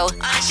Show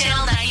on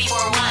Channel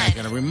 94.1.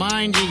 Going to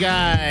remind you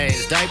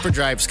guys, diaper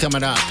drive's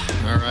coming up.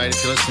 All right,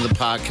 if you listen to the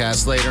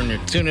podcast later and you're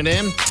tuning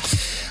in,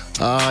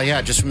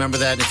 just remember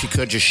that. If you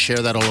could, just share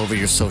that all over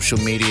your social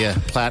media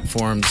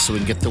platforms so we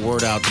can get the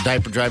word out. The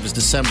diaper drive is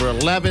December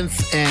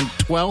 11th and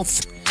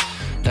 12th.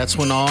 That's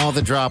when all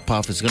the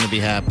drop-off is going to be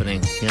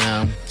happening, you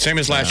know. Same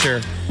as last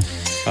year.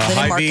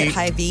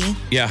 Hy-Vee.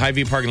 Yeah,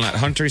 Hy-Vee parking lot.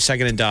 Hunter,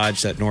 2nd and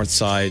Dodge, that north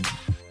side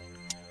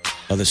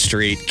of the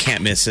street.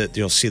 Can't miss it.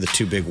 You'll see the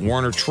two big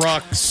Warner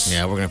trucks.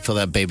 Yeah, we're going to fill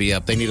that baby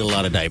up. They need a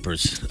lot of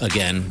diapers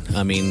again.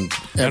 I mean,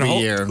 every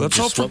year. Let's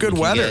hope for good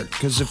weather,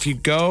 because if you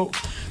go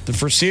the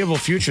foreseeable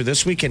future,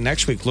 this week and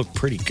next week look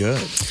pretty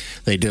good.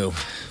 They do.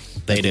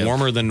 They do.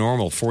 Warmer than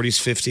normal, 40s,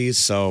 50s,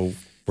 so...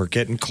 We're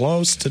getting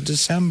close to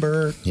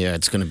December. Yeah,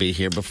 it's going to be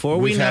here before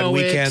we know it.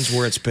 We've had weekends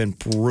where it's been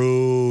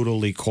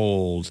brutally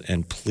cold,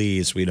 and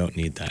please, we don't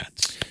need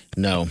that.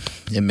 No,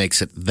 it makes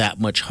it that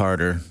much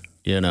harder,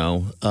 you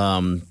know.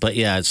 But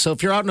yeah, so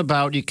if you're out and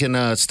about, you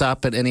can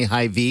stop at any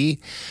Hy-Vee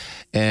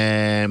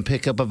and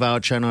pick up a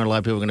voucher. I know a lot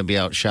of people are going to be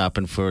out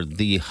shopping for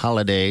the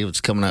holiday.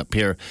 It's coming up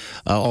here.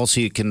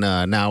 Also, you can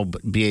now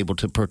be able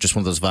to purchase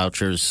one of those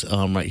vouchers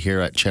right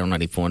here at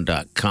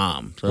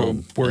channel94.com.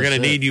 So we're going to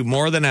need you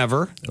more than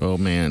ever. Oh,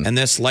 man. And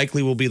this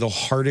likely will be the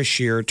hardest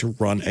year to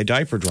run a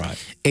diaper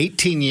drive.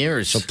 18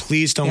 years. So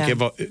please don't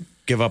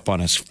give up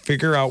on us.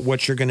 Figure out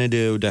what you're going to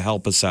do to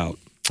help us out.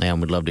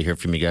 And we'd love to hear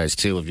from you guys,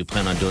 too, if you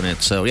plan on doing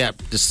it. So, yeah,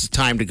 this is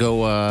time to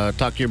go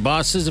talk to your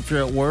bosses if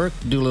you're at work.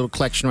 Do a little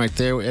collection right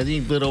there. Any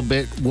little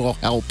bit will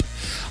help.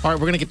 All right,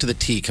 we're going to get to the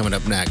tea coming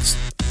up next.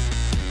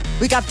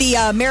 We got the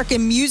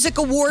American Music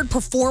Award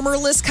performer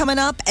list coming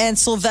up, and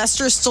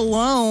Sylvester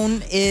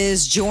Stallone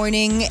is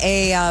joining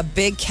a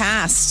big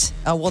cast.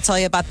 We'll tell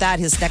you about that,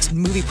 his next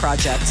movie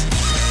project.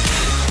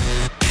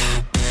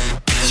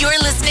 You're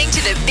listening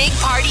to the Big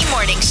Party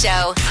Morning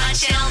Show on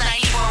Channel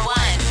 94.1.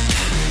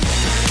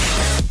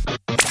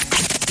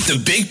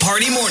 The Big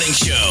Party Morning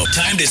Show.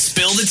 Time to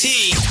spill the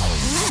tea.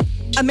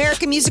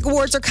 American Music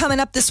Awards are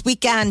coming up this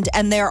weekend,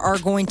 and there are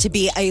going to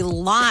be a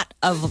lot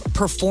of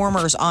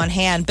performers on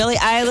hand. Billie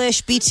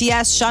Eilish,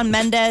 BTS, Shawn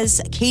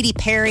Mendes, Katy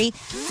Perry,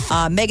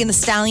 Megan Thee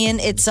Stallion.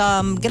 It's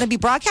going to be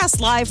broadcast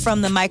live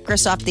from the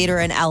Microsoft Theater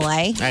in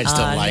LA. I just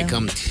don't like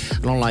them. I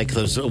don't like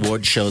those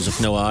award shows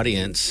with no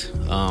audience.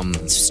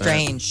 It's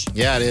strange.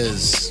 Yeah, it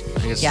is.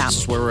 I guess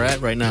that's where we're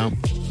at right now.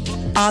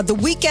 The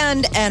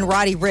Weeknd and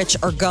Roddy Ricch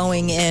are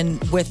going in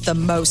with the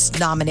most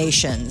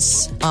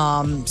nominations.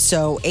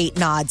 So 8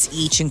 nods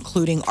each,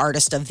 including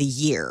Artist of the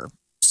Year.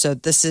 So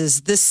this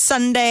is this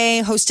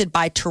Sunday, hosted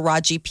by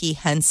Taraji P.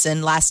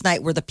 Henson. Last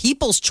night were the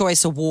People's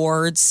Choice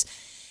Awards,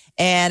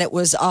 and it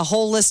was a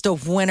whole list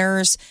of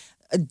winners.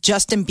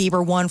 Justin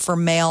Bieber won for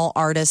Male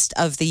Artist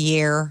of the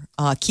Year.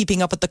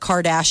 Keeping Up with the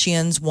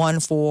Kardashians won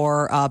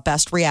for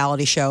Best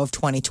Reality Show of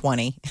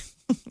 2020.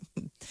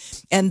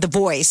 And The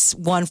Voice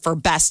won for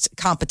Best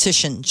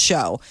Competition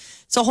Show.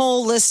 It's a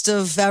whole list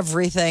of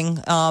everything.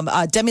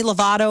 Demi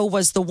Lovato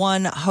was the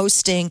one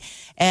hosting.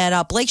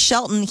 And Blake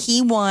Shelton,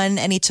 he won.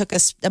 And he took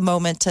a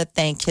moment to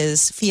thank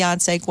his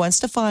fiancee, Gwen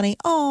Stefani.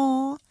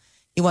 Aww.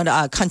 He won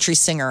Country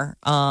Singer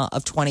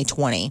of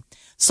 2020.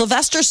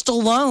 Sylvester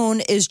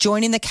Stallone is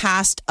joining the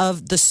cast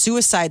of The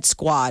Suicide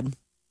Squad.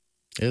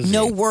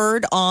 No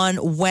word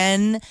on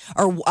when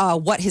or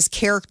what his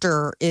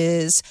character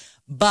is.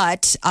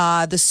 But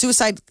the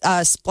Suicide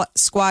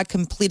Squad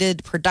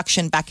completed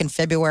production back in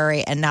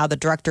February, and now the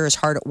director is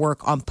hard at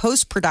work on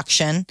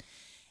post-production.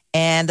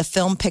 And the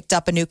film picked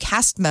up a new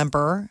cast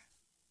member,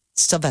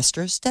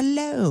 Sylvester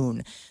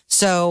Stallone.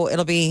 So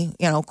it'll be,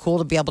 cool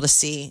to be able to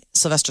see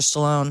Sylvester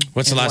Stallone.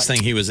 What's the last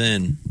thing he was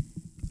in?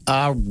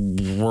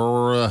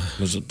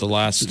 Was it the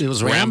last? It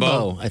was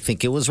Rambo. I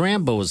think it was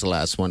Rambo was the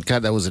last one.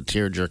 God, that was a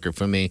tearjerker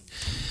for me.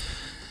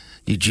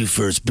 You drew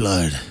first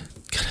blood.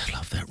 God, I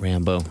love that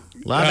Rambo.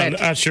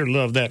 I sure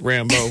love that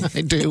Rambo.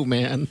 I do,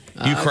 man.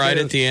 You cried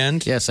at the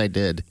end? Yes, I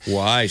did.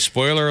 Why?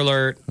 Spoiler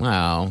alert.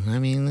 Wow. I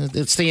mean,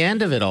 it's the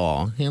end of it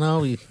all.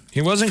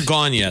 He wasn't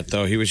gone yet,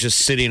 though. He was just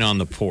sitting on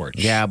the porch.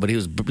 Yeah, but he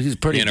was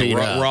pretty in beat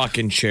a up.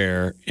 rocking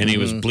chair, and he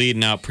was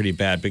bleeding out pretty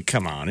bad. But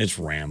come on, it's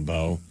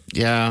Rambo.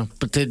 Yeah,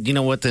 but you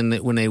know what? Then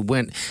when they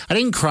went, I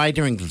didn't cry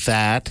during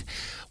that.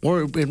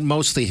 Or it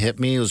mostly hit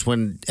me was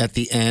when at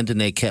the end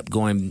and they kept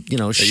going, You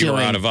were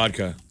out of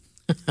vodka.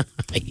 I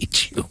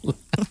hate you.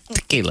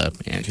 Tequila,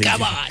 man.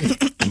 Come on.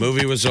 The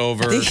movie was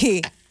over.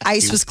 The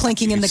ice was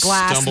clinking in the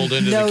glass. Stumbled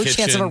into no the kitchen,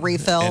 chance of a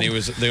refill. And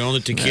the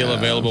only tequila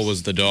available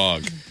was the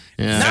dog.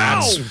 Yeah.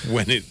 That's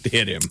when it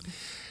hit him.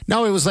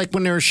 No, it was like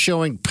when they were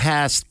showing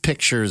past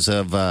pictures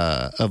of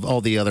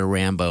all the other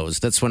Rambos.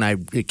 That's when I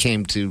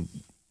came to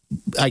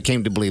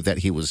believe that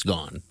he was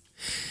gone.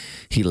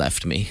 He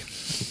left me.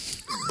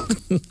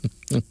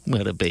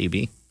 What a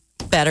baby.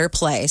 Better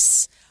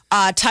place.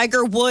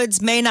 Tiger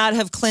Woods may not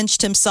have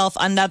clinched himself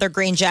another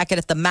green jacket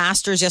at the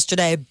Masters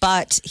yesterday,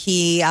 but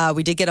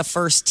we did get a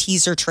first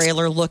teaser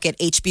trailer look at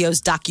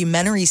HBO's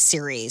documentary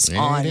series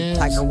on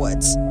Tiger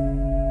Woods.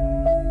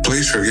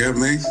 Please forgive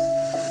me,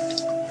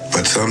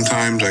 but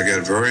sometimes I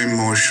get very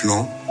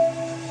emotional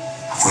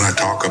when I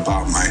talk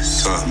about my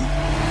son.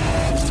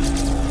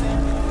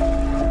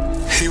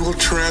 He will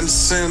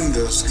transcend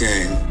this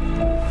game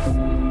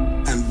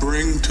and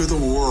bring to the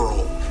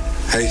world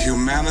a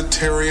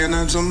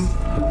humanitarianism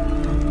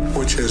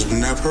which has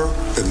never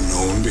been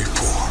known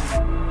before.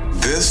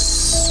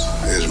 This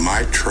is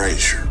my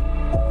treasure.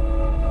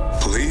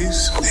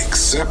 Please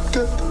accept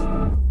it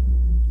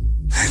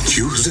and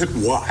use it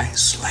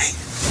wisely.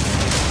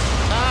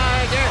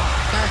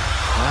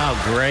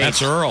 Oh, great.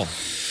 That's Earl.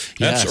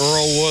 That's Yes.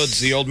 Earl Woods,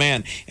 the old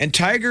man. And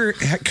Tiger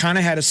kind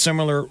of had a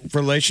similar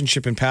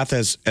relationship and path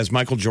as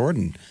Michael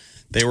Jordan.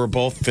 They were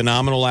both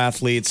phenomenal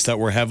athletes that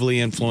were heavily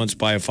influenced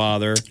by a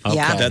father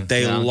that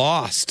they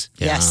lost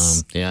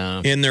Yes.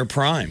 Yeah. in their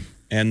prime.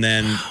 And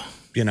then,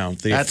 the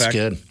That's effect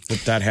good.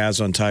 that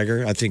has on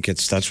Tiger, I think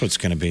that's what's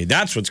going to be.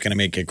 That's what's going to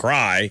make it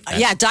cry.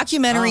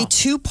 Documentary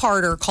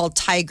two-parter called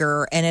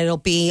Tiger, and it'll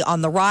be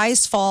on the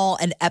rise, fall,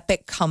 and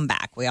epic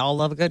comeback. We all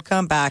love a good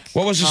comeback.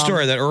 What was the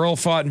story? That Earl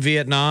fought in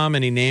Vietnam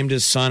and he named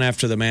his son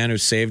after the man who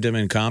saved him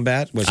in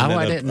combat?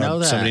 I didn't know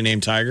that. Somebody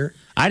named Tiger?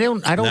 I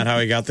don't. Isn't that how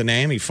he got the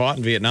name? He fought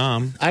in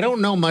Vietnam. I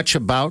don't know much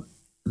about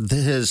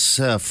his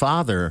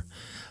father,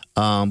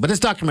 but this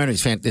documentary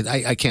is fantastic.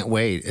 I can't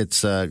wait.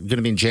 It's going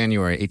to be in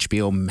January,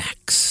 HBO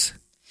Max.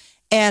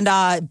 And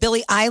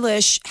Billie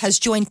Eilish has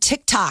joined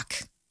TikTok.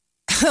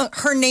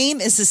 Her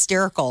name is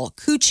hysterical.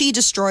 Coochie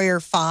Destroyer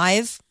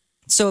 5.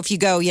 So if you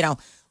go,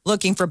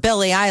 looking for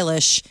Billie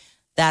Eilish,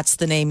 that's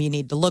the name you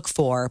need to look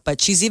for.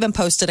 But she's even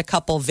posted a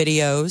couple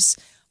videos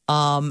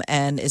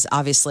and is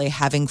obviously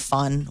having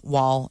fun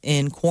while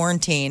in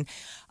quarantine.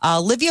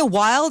 Olivia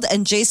Wilde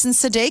and Jason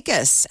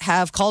Sudeikis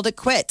have called it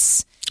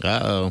quits.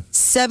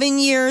 7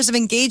 years of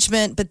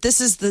engagement, but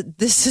this is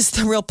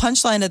the real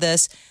punchline of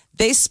this.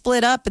 They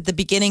split up at the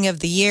beginning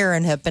of the year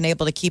and have been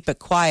able to keep it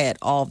quiet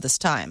all of this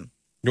time.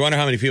 You wonder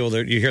how many people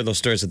you hear those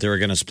stories that they were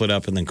going to split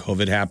up and then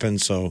COVID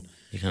happened, so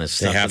They're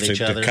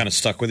kind of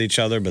stuck with each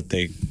other, but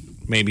they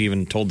maybe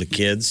even told the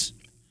kids.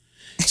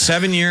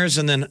 7 years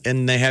and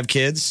they have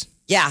kids.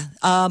 Yeah,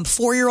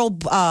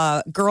 4-year-old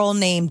girl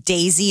named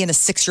Daisy and a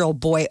 6-year-old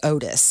boy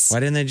Otis. Why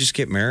didn't they just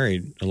get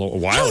married a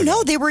while I don't ago?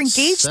 know. They were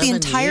engaged the 7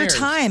 entire years.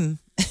 time.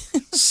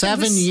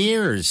 7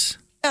 years.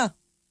 Yeah.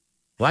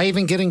 Why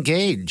even get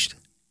engaged?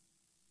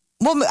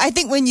 Well, I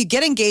think when you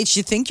get engaged,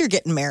 you think you're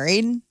getting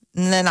married. And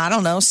then, I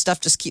don't know,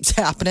 stuff just keeps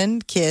happening.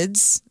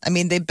 Kids. I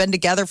mean, they've been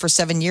together for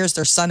 7 years.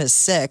 Their son is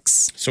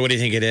 6. So what do you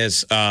think it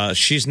is?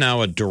 She's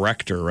now a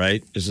director,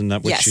 right? Isn't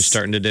that what Yes. she's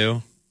starting to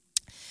do?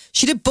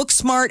 She did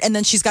Booksmart, and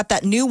then she's got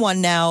that new one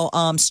now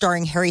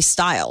starring Harry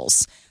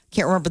Styles.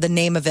 Can't remember the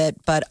name of it,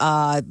 but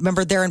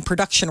remember they're in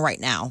production right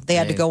now. They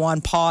had to go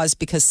on pause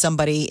because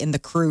somebody in the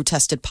crew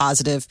tested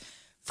positive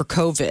for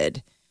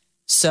COVID.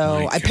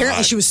 So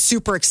apparently she was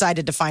super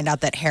excited to find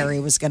out that Harry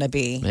was going to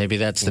be. Maybe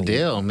that's the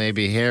deal.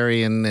 Maybe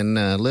Harry and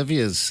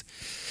Olivia's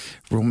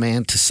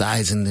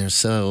romanticizing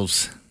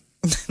themselves.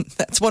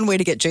 That's one way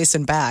to get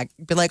Jason back.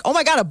 Be like, oh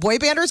my God, a boy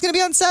bander is going to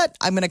be on set?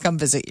 I'm going to come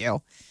visit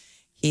you.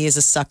 He is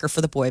a sucker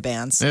for the boy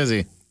bands. Is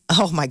he?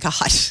 Oh my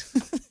God.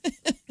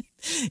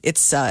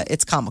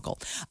 It's comical.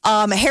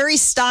 Harry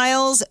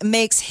Styles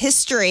makes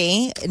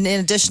history. In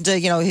addition to,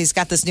 he's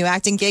got this new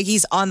acting gig.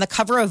 He's on the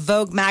cover of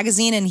Vogue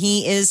magazine, and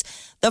he is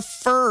the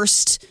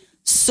first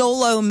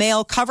solo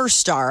male cover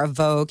star of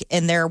Vogue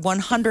in their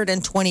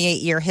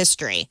 128-year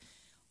history.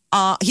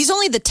 He's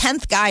only the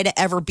 10th guy to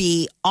ever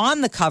be on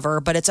the cover,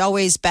 but it's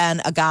always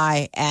been a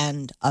guy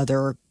and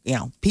other,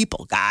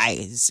 people,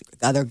 guys,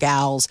 other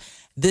gals.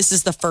 This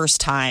is the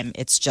first time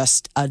it's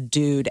just a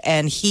dude.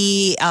 And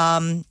he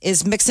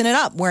is mixing it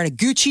up, wearing a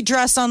Gucci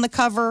dress on the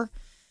cover.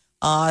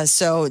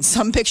 So in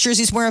some pictures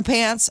he's wearing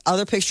pants.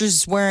 Other pictures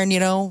he's wearing,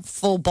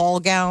 full ball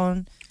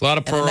gown. A lot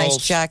of pearls. A nice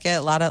jacket.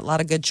 A lot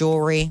of good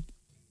jewelry.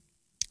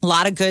 A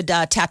lot of good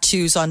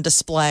tattoos on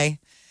display.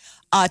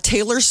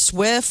 Taylor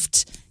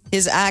Swift,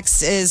 his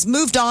ex, is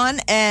moved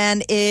on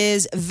and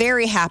is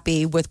very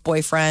happy with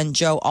boyfriend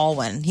Joe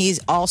Alwyn.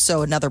 He's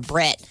also another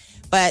Brit.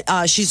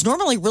 But she's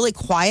normally really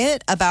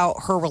quiet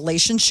about her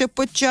relationship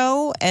with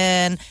Joe.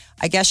 And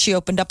I guess she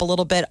opened up a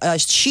little bit.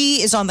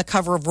 She is on the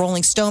cover of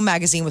Rolling Stone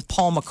magazine with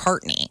Paul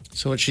McCartney.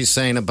 So what's she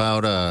saying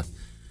about her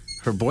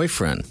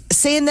boyfriend?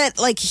 Saying that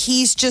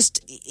he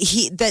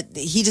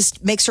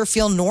just makes her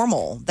feel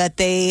normal. That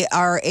they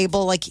are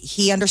able,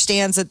 he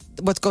understands that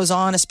what goes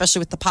on, especially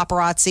with the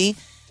paparazzi.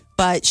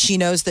 But she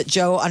knows that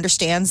Joe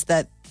understands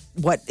that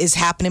what is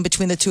happening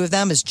between the two of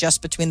them is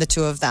just between the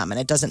two of them.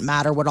 And it doesn't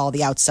matter what all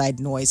the outside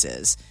noise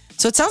is.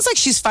 So it sounds like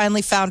she's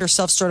finally found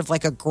herself sort of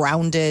like a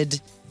grounded,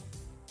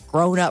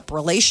 grown-up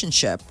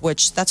relationship,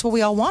 which that's what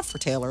we all want for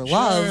Taylor.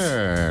 Love.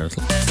 Sure.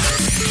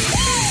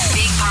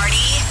 Big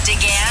Party,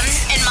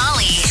 DeGan, and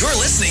Molly You're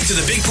listening to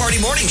the Big Party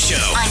Morning Show.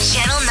 on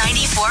Channel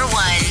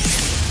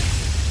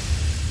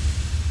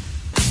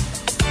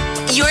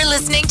 94.1. You're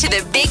listening to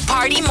the Big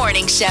Party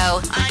Morning Show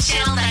on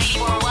Channel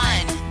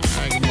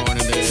 94.1. Good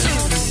morning, baby.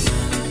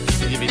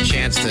 I'll give you a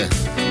chance to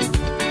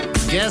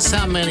guess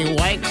how many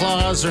White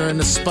Claws are in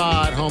the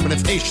spa at Home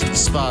Innovation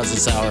Spas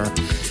this hour.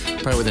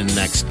 Probably within the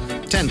next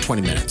 10,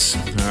 20 minutes.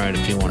 All right,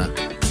 if you want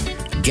to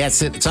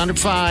guess it, it's under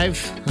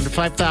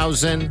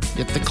 5,000.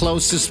 If the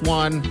closest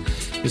one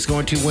is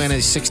going to win a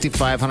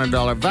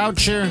 $6,500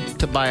 voucher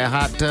to buy a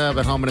hot tub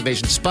at Home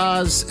Innovation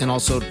Spas and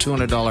also a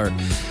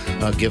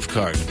 $200 gift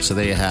card. So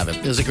there you have it.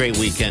 It was a great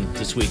weekend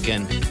this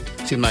weekend.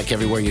 Seemed like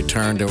everywhere you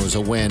turned, there was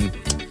a win.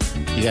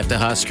 You got the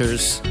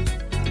Huskers.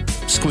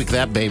 Squeak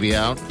that baby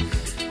out.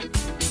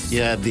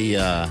 You had the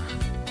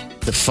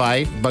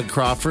fight, Bud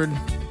Crawford.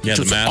 Yeah,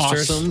 the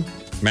Masters. Awesome.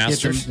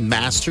 Masters. You had the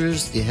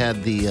Masters. You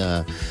had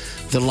the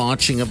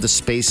launching of the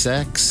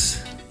SpaceX.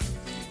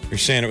 You're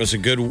saying it was a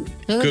good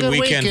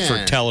weekend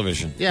for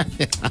television. Yeah.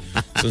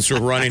 Since we're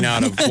running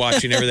out of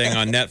watching everything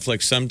on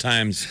Netflix,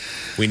 sometimes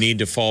we need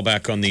to fall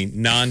back on the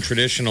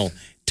non-traditional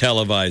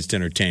televised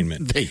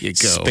entertainment. There you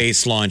go.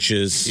 Space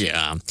launches.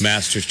 Yeah.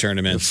 Masters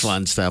tournaments. The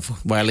fun stuff.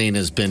 Wileen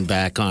has been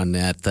back on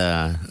that.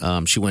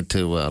 She went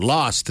to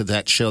Lost, to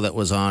that show that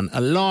was on a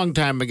long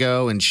time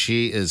ago, and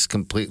she is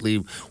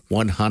completely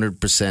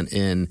 100%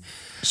 in.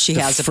 She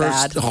has it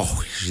bad.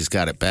 Oh, she's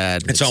got it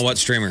bad. It's on what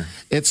streamer?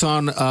 It's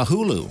on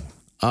Hulu.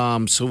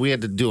 So we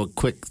had to do a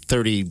quick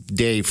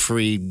 30-day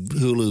free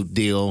Hulu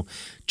deal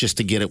just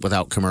to get it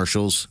without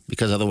commercials,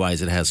 because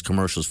otherwise it has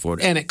commercials for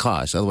it, and it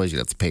costs. Otherwise, you'd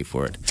have to pay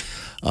for it.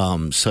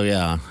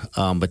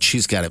 But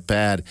she's got it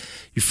bad.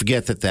 You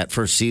forget that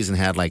first season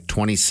had like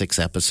 26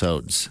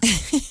 episodes.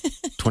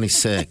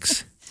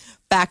 26.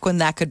 Back when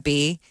that could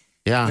be.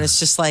 Yeah. And it's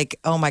just like,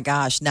 oh my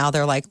gosh. Now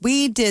they're like,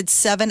 we did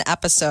 7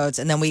 episodes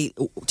and then we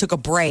took a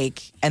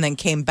break and then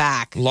came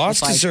back.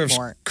 Lost deserves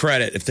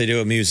credit if they do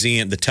a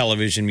museum, the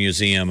television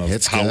museum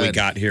of how we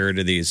got here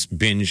to these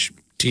binge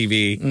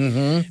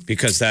TV,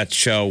 because that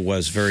show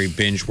was very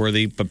binge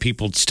worthy, but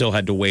people still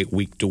had to wait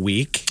week to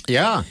week.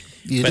 Yeah.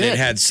 It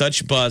had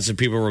such buzz, and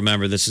people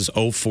remember this is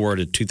 2004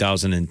 to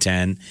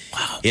 2010.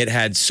 Wow. It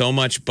had so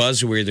much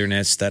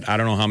buzzwordiness that I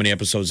don't know how many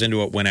episodes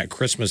into it, when at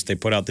Christmas they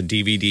put out the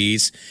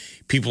DVDs,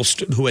 people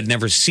who had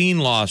never seen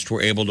Lost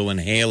were able to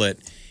inhale it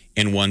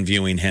in one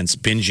viewing, hence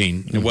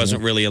binging. There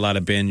wasn't really a lot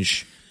of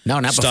binge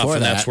not stuff, before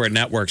and that. that's where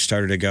networks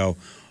started to go,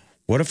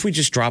 what if we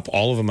just drop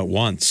all of them at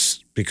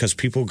once? Because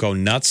people go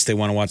nuts. They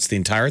want to watch the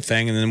entire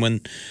thing. And then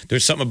when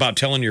there's something about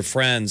telling your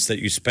friends that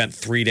you spent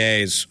 3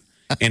 days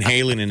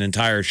inhaling an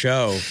entire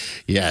show.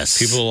 Yes.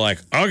 People are like,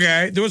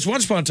 okay. There was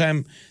once upon a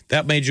time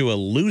that made you a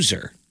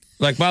loser.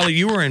 Like, Molly,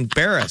 you were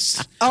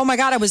embarrassed. Oh my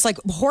God. I was like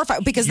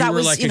horrified because you that were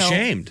was, like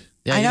ashamed.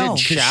 Yeah, I know.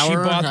 She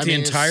bought the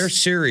entire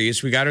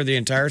series. We got her the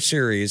entire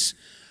series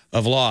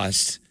of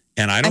Lost.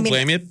 And I don't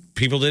blame you.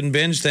 People didn't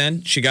binge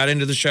then. She got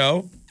into the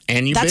show.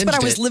 And you That's binged when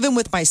I was it. living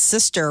with my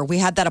sister. We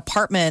had that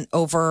apartment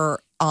over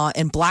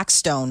in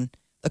Blackstone,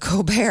 the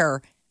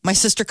Colbert. My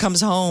sister comes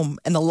home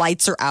and the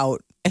lights are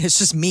out. And it's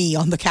just me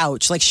on the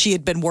couch. Like she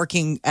had been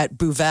working at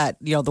Buvette,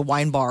 the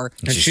wine bar.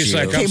 And she's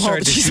like, I'm sorry,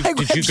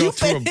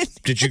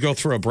 did you go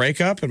through a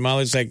breakup? And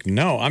Molly's like,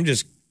 no, I'm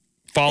just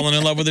falling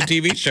in love with a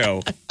TV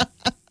show.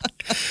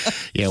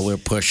 Yeah, we're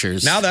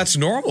pushers. Now that's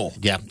normal.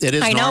 Yeah, it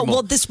is I know. normal.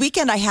 Well, this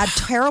weekend I had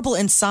terrible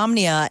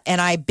insomnia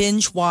and I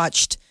binge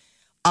watched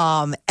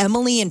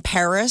Emily in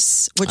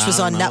Paris, which was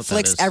on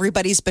Netflix.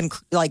 Everybody's been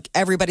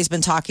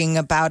talking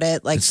about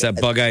it. Like it's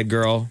that bug-eyed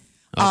girl.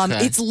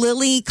 Okay. It's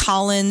Lily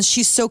Collins.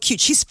 She's so cute.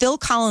 She's Phil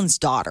Collins'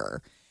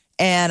 daughter.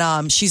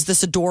 And she's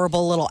this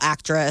adorable little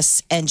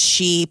actress. And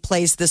she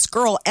plays this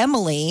girl,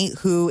 Emily,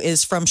 who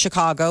is from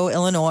Chicago,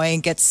 Illinois,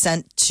 and gets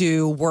sent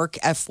to work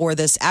for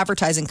this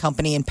advertising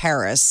company in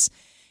Paris.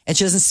 And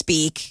she doesn't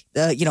speak,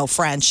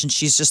 French. And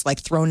she's just like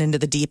thrown into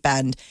the deep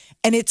end.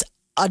 And it's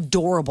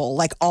adorable.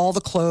 Like all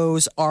the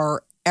clothes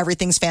are,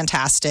 everything's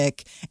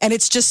fantastic. And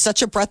it's just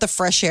such a breath of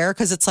fresh air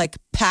because it's like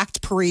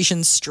packed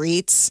Parisian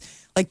streets.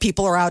 Like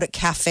people are out at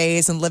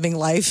cafes and living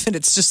life. And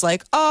it's just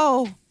like,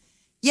 oh,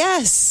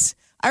 yes.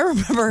 I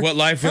remember what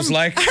life was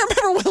like. I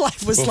remember what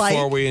life was like.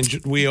 Before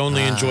we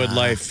only enjoyed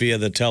life via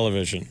the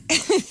television.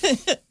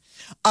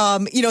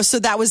 So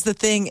that was the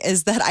thing,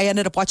 is that I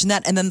ended up watching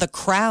that. And then The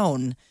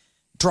Crown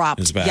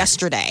dropped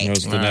yesterday. That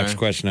was the next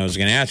question I was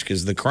going to ask,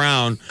 is The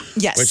Crown,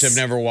 yes, which I've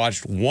never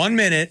watched 1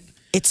 minute.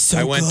 It's so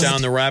I went good.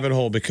 down the rabbit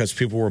hole because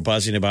people were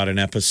buzzing about an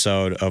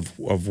episode of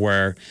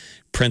where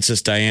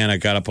Princess Diana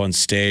got up on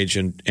stage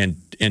and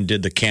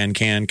did the can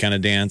kind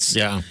of dance.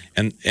 Yeah.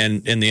 And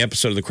in the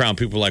episode of The Crown,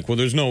 people were like, well,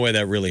 there's no way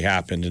that really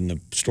happened. And the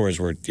stories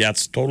were, yeah,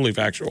 it's totally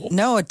factual.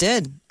 No, it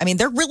did. I mean,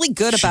 they're really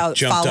good about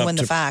following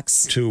the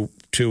facts.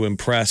 To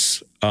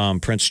impress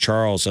Prince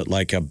Charles at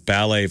like a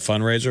ballet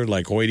fundraiser,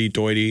 like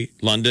hoity-toity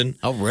London.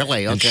 Oh,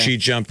 really? Okay. And she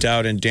jumped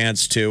out and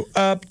danced to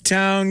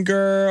Uptown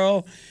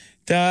Girl,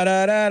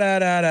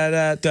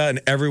 da-da-da-da-da-da-da.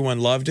 And everyone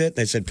loved it.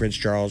 They said Prince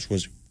Charles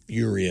was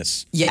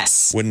furious.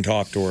 Yes. Wouldn't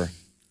talk to her.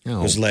 Oh,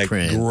 it was like,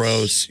 Prince.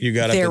 Gross. You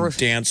got up and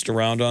danced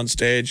around on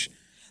stage.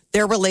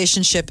 Their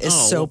relationship is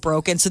so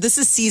broken. So this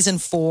is season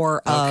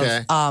 4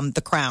 of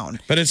The Crown.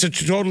 But it's a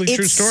totally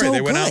true story. So they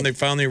went out good. and they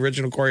found the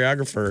original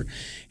choreographer.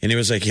 And he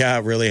was like, yeah,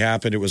 it really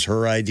happened. It was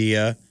her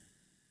idea.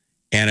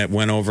 And it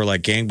went over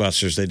like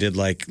gangbusters. They did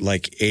like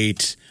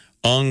 8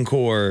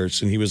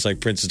 encores. And he was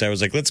like, Princess Diana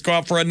was like, let's go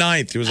out for a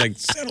 9th. He was like,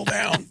 settle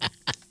down.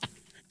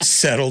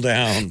 Settle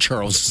down.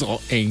 Charles is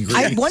all angry.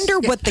 I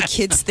wonder what the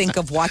kids think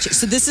of watching.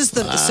 So this is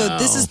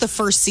the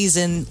first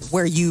season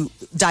where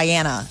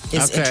Diana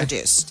is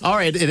introduced. All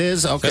right, it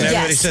is. Okay. But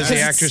everybody Yes, says 'cause the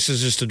it's- actress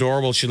is just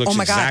adorable. She looks Oh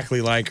my God.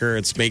 exactly like her.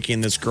 It's making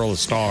this girl a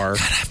star.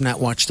 God, I've not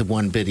watched the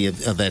one video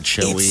of that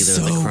show It's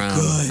either, so The Crown.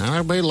 good.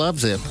 Everybody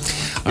loves it.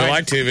 You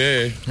like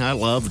TV. I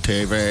love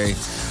TV.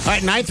 All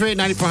right,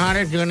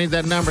 938-9400. You're going to need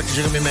that number because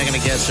you're going to be making a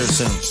guess here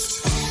soon.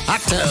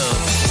 Hot tub.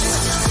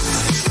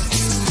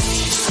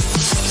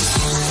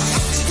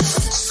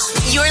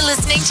 You're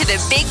listening to the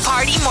Big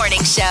Party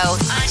Morning Show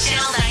on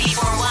Channel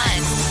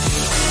 94.1.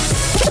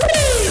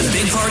 The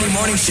Big Party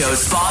Morning Show,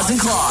 Spas and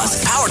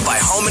Claws, powered by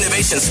Home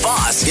Innovation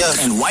Spas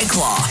and White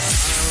Claw.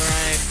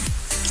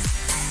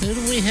 Who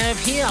do we have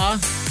here?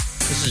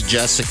 This is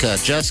Jessica.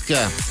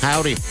 Jessica,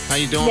 howdy. How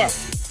you doing?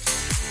 Yes.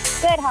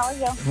 Good, how are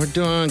you? We're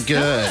doing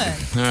good.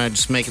 All right,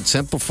 just make it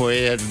simple for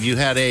you. Have you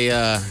had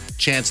a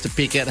chance to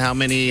peek at how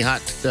many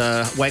hot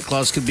White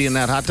Claws could be in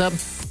that hot tub?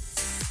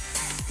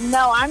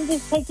 No, I'm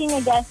just taking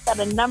a guess at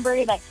a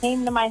number that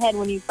came to my head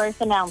when you first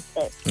announced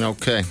it.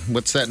 Okay,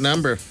 what's that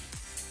number?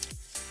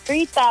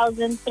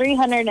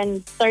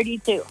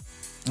 3,332.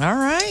 All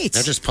right.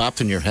 That just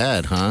popped in your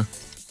head, huh?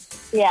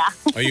 Yeah.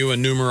 Are you a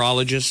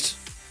numerologist?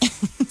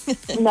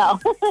 No.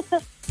 Okay.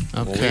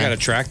 Well, we got to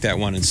track that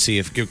one and see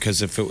if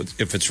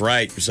it's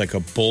right, it's like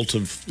a bolt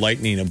of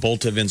lightning, a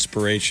bolt of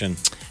inspiration.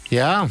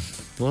 Yeah,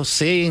 we'll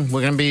see.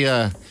 We're going to be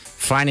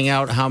finding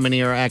out how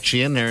many are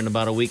actually in there in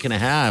about a week and a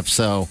half.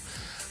 So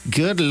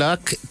good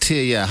luck to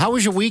you. How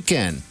was your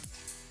weekend?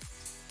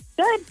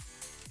 Good.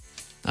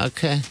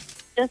 Okay.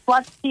 Just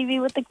watch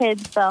TV with the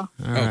kids, so. All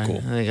right. cool.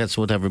 I think that's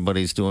what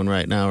everybody's doing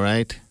right now,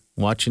 right?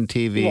 Watching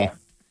TV. Yeah.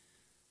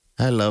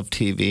 I love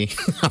TV.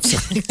 I'm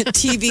sorry.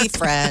 TV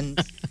friend.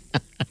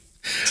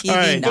 TV All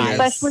right. nice.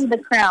 Especially The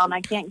Crown.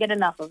 I can't get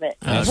enough of it.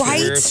 That's what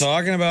we were Right?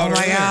 talking about Oh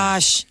my earlier.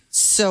 gosh.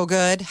 So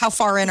good. How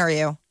far in are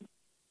you?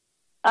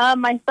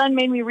 My son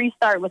made me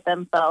restart with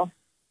them, so.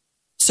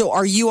 So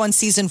are you on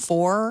season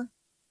 4?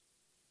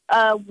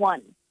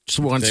 1.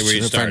 So once They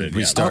restarted, yeah.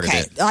 restarted Okay.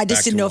 it. I just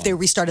Back didn't to know if they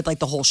one. restarted like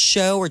the whole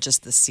show or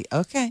just the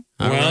Okay.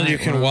 Well, you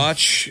can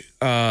watch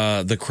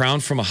The Crown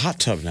from a hot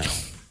tub now.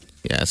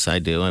 Yes, I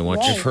do. I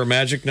want If her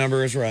magic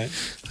number is right.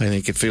 I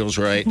think it feels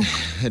right.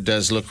 It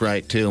does look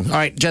right, too. All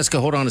right,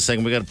 Jessica, hold on a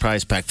second. We got a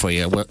prize pack for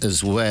you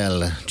as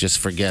well, just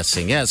for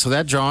guessing. Yeah, so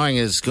that drawing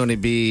is going to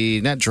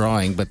be, not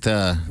drawing, but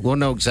we'll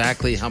know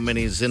exactly how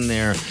many is in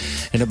there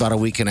in about a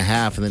week and a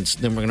half. And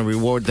then we're going to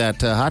reward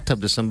that hot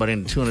tub to somebody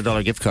and a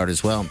 $200 gift card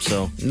as well.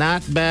 So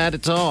not bad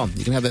at all.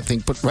 You can have that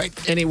thing put right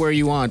anywhere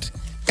you want.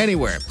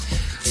 Anywhere.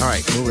 All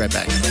right, we'll be right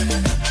back.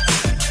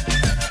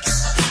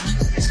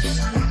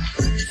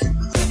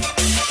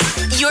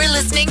 You're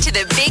listening to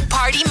the Big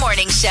Party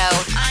Morning Show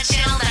on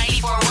Channel 94.1.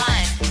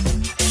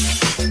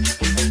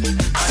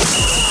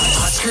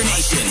 Husker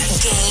Nation.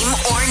 Game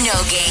or no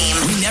game.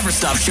 We never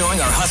stop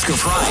showing our Husker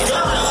pride.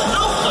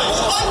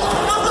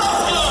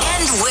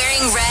 And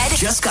wearing red.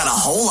 Just got a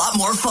whole lot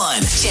more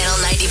fun.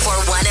 Channel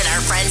 94.1 and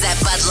our friends at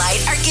Bud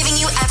Light are giving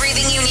you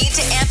everything you need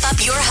to amp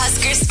up your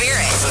Husker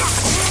spirit.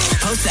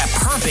 Post that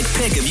perfect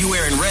pic of you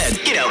wearing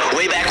red. You know,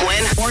 way back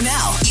when or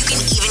now. You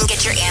can even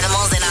get your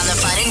animals in on the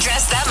fun and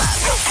dress them up.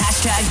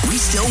 Hashtag we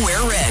still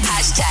wear red.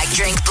 Hashtag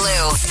drink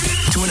blue.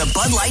 To win a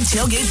Bud Light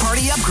tailgate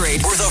party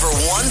upgrade worth over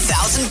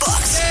 $1,000.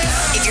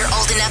 If you're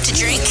old enough to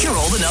drink, You're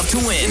old enough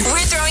to win.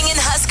 we're throwing in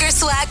Husker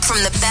swag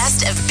from the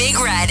best of Big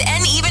Red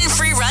and even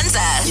free Runza.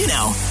 You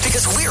know,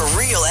 because we're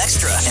real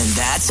extra, and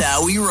that's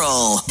how we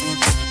roll.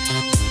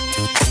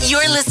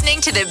 You're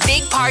listening to the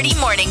Big Party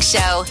Morning Show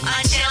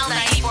on Channel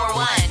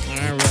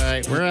 94.1. All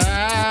right, we're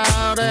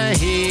out of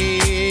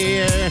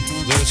here.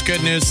 There's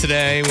good news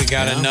today. We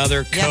got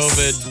another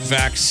COVID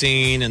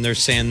vaccine, and they're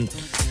saying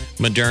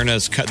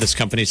this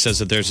company says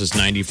that theirs is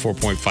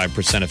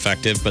 94.5%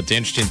 effective. But the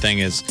interesting thing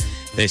is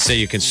they say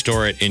you can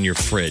store it in your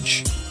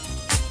fridge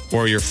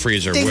or your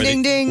freezer,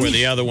 where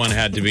the other one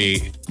had to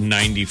be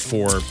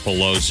 94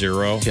 below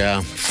zero.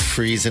 Yeah,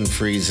 freezing.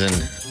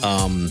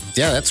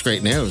 Yeah, that's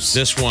great news.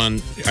 This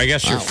one, I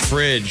guess your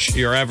fridge,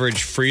 your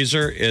average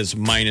freezer is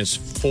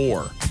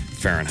 -4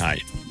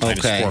 Fahrenheit.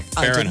 Okay. -4 Fahrenheit.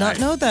 I did not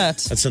know that.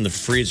 That's in the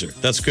freezer.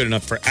 That's good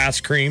enough for ice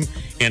cream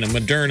and a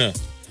Moderna.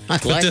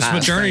 But this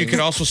Moderna, you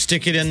could also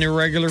stick it in your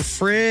regular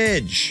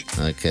fridge.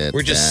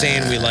 We're just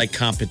saying we like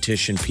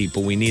competition,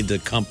 people. We need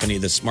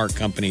the smart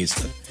companies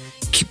to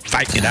keep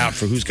fighting it out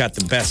for who's got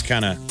the best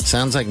kind of...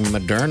 Sounds like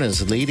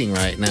Moderna's leading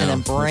right now. And then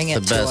bring it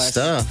the to best us.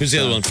 stuff. Who's the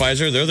other one?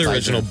 Pfizer? They're the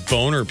original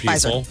boner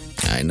people.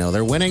 Pfizer. I know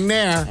they're winning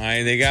there.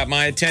 They got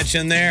my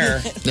attention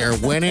there. They're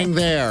winning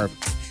there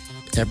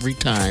every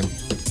time.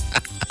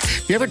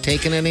 Have you ever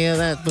taken any of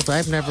that?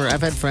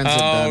 I've had friends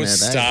that have done it.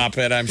 Stop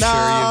it. I'm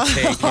sure you've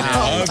taken it.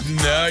 Oh,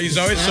 no. He's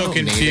always so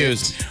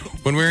confused.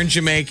 When we were in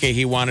Jamaica,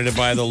 he wanted to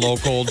buy the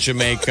local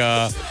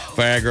Jamaica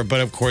Viagra,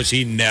 but of course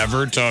he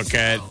never took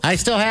it. I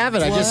still have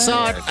it. I just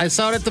saw it. I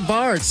saw it at the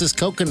bar. It's this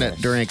coconut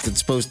drink that's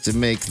supposed to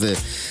make the...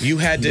 You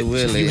had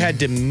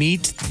to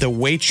meet the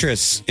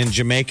waitress in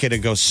Jamaica to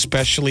go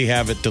specially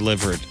have it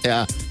delivered.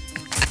 Yeah.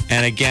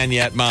 And again,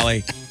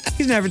 Molly,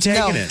 he's never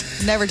taken it.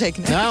 Never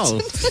taken it. No,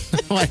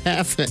 I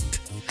haven't.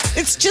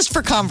 It's just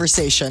for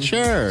conversation.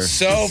 Sure.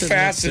 So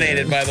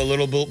fascinated by the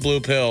little blue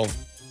pill,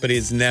 but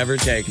he's never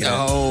taken it.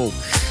 No.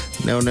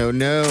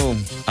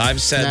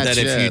 I've said that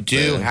if you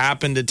do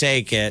happen to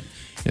take it,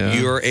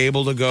 you are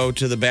able to go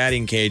to the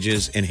batting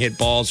cages and hit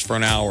balls for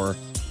an hour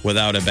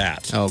without a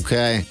bat.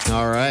 Okay.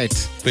 All right.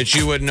 But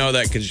you wouldn't know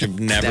that because you've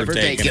never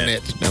taken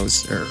it. No,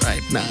 sir.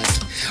 Right. Not.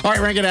 All right,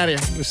 we're going to get out of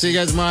here. We'll see you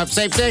guys tomorrow. Have a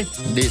safe day.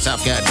 Do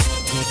yourself good.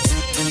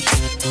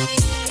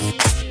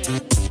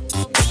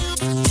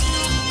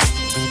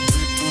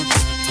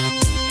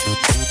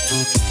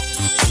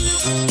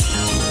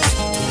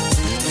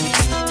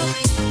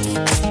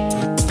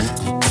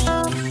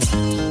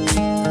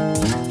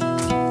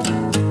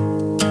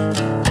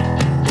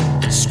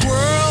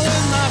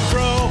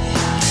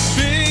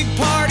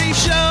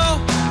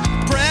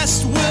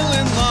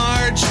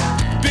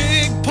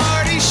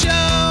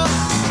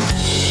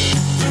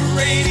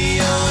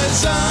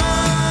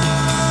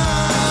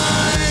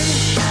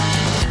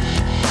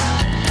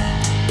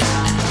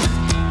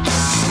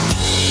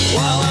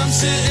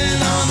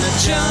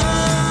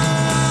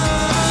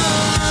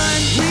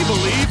 We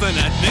believe in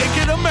a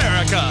naked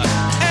America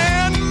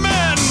and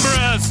man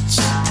breasts.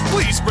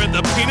 Please spread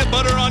the peanut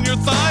butter on your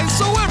thighs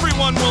so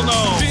everyone will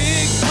know.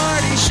 Big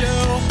party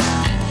show.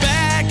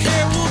 Back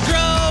hair will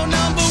grow.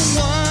 Number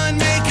one,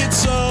 make it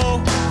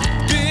so.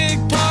 Big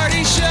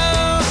party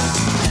show.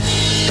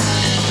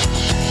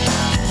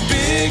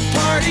 Big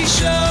party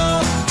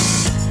show.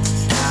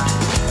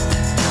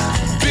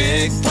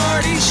 Big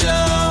party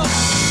show.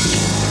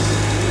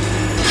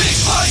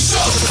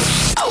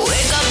 I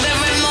wake up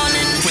every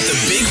morning with the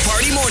Big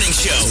Party Morning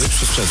Show. It's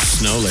supposed to have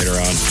snow later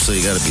on, so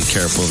you got to be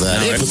careful of that.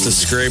 I put the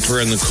scraper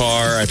in the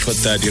car. I put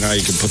that, how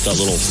you can put that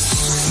little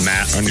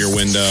mat on your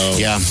window.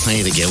 Yeah, I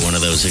need to get one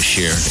of those this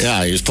year.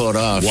 Yeah, you just pull it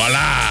off.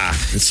 Voila!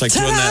 It's like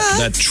doing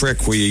that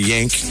trick where you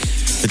yank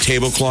the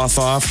tablecloth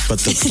off, but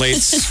the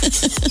plates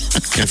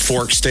and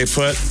forks stay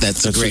put.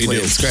 That's a great way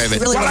to describe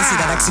it. I really want to see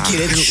that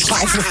executed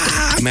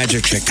live.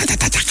 Magic trick.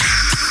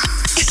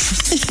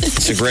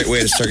 It's a great way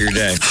to start your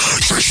day.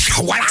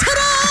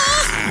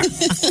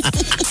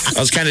 I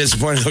was kind of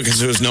disappointed, though, because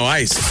there was no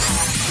ice.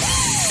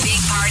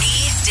 Big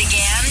Party,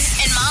 DeGan,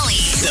 and Molly.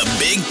 The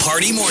Big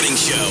Party Morning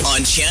Show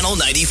on Channel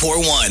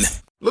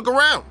 94.1. Look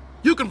around.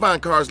 You can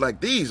find cars like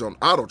these on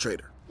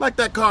AutoTrader. Like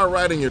that car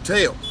right in your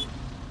tail.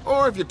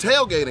 Or if you're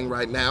tailgating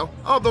right now,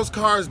 all those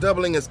cars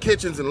doubling as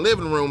kitchens and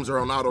living rooms are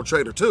on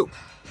AutoTrader, too.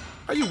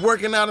 Are you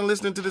working out and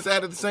listening to this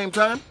ad at the same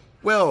time?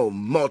 Well,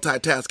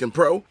 multitasking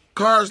pro,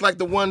 cars like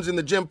the ones in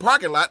the gym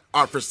parking lot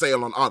are for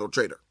sale on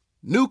AutoTrader.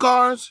 New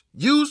cars,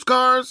 used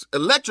cars,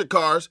 electric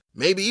cars,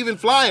 maybe even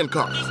flying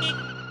cars.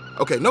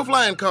 Okay, no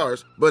flying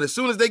cars, but as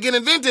soon as they get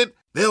invented,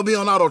 they'll be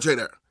on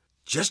AutoTrader.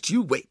 Just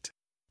you wait.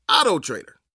 AutoTrader.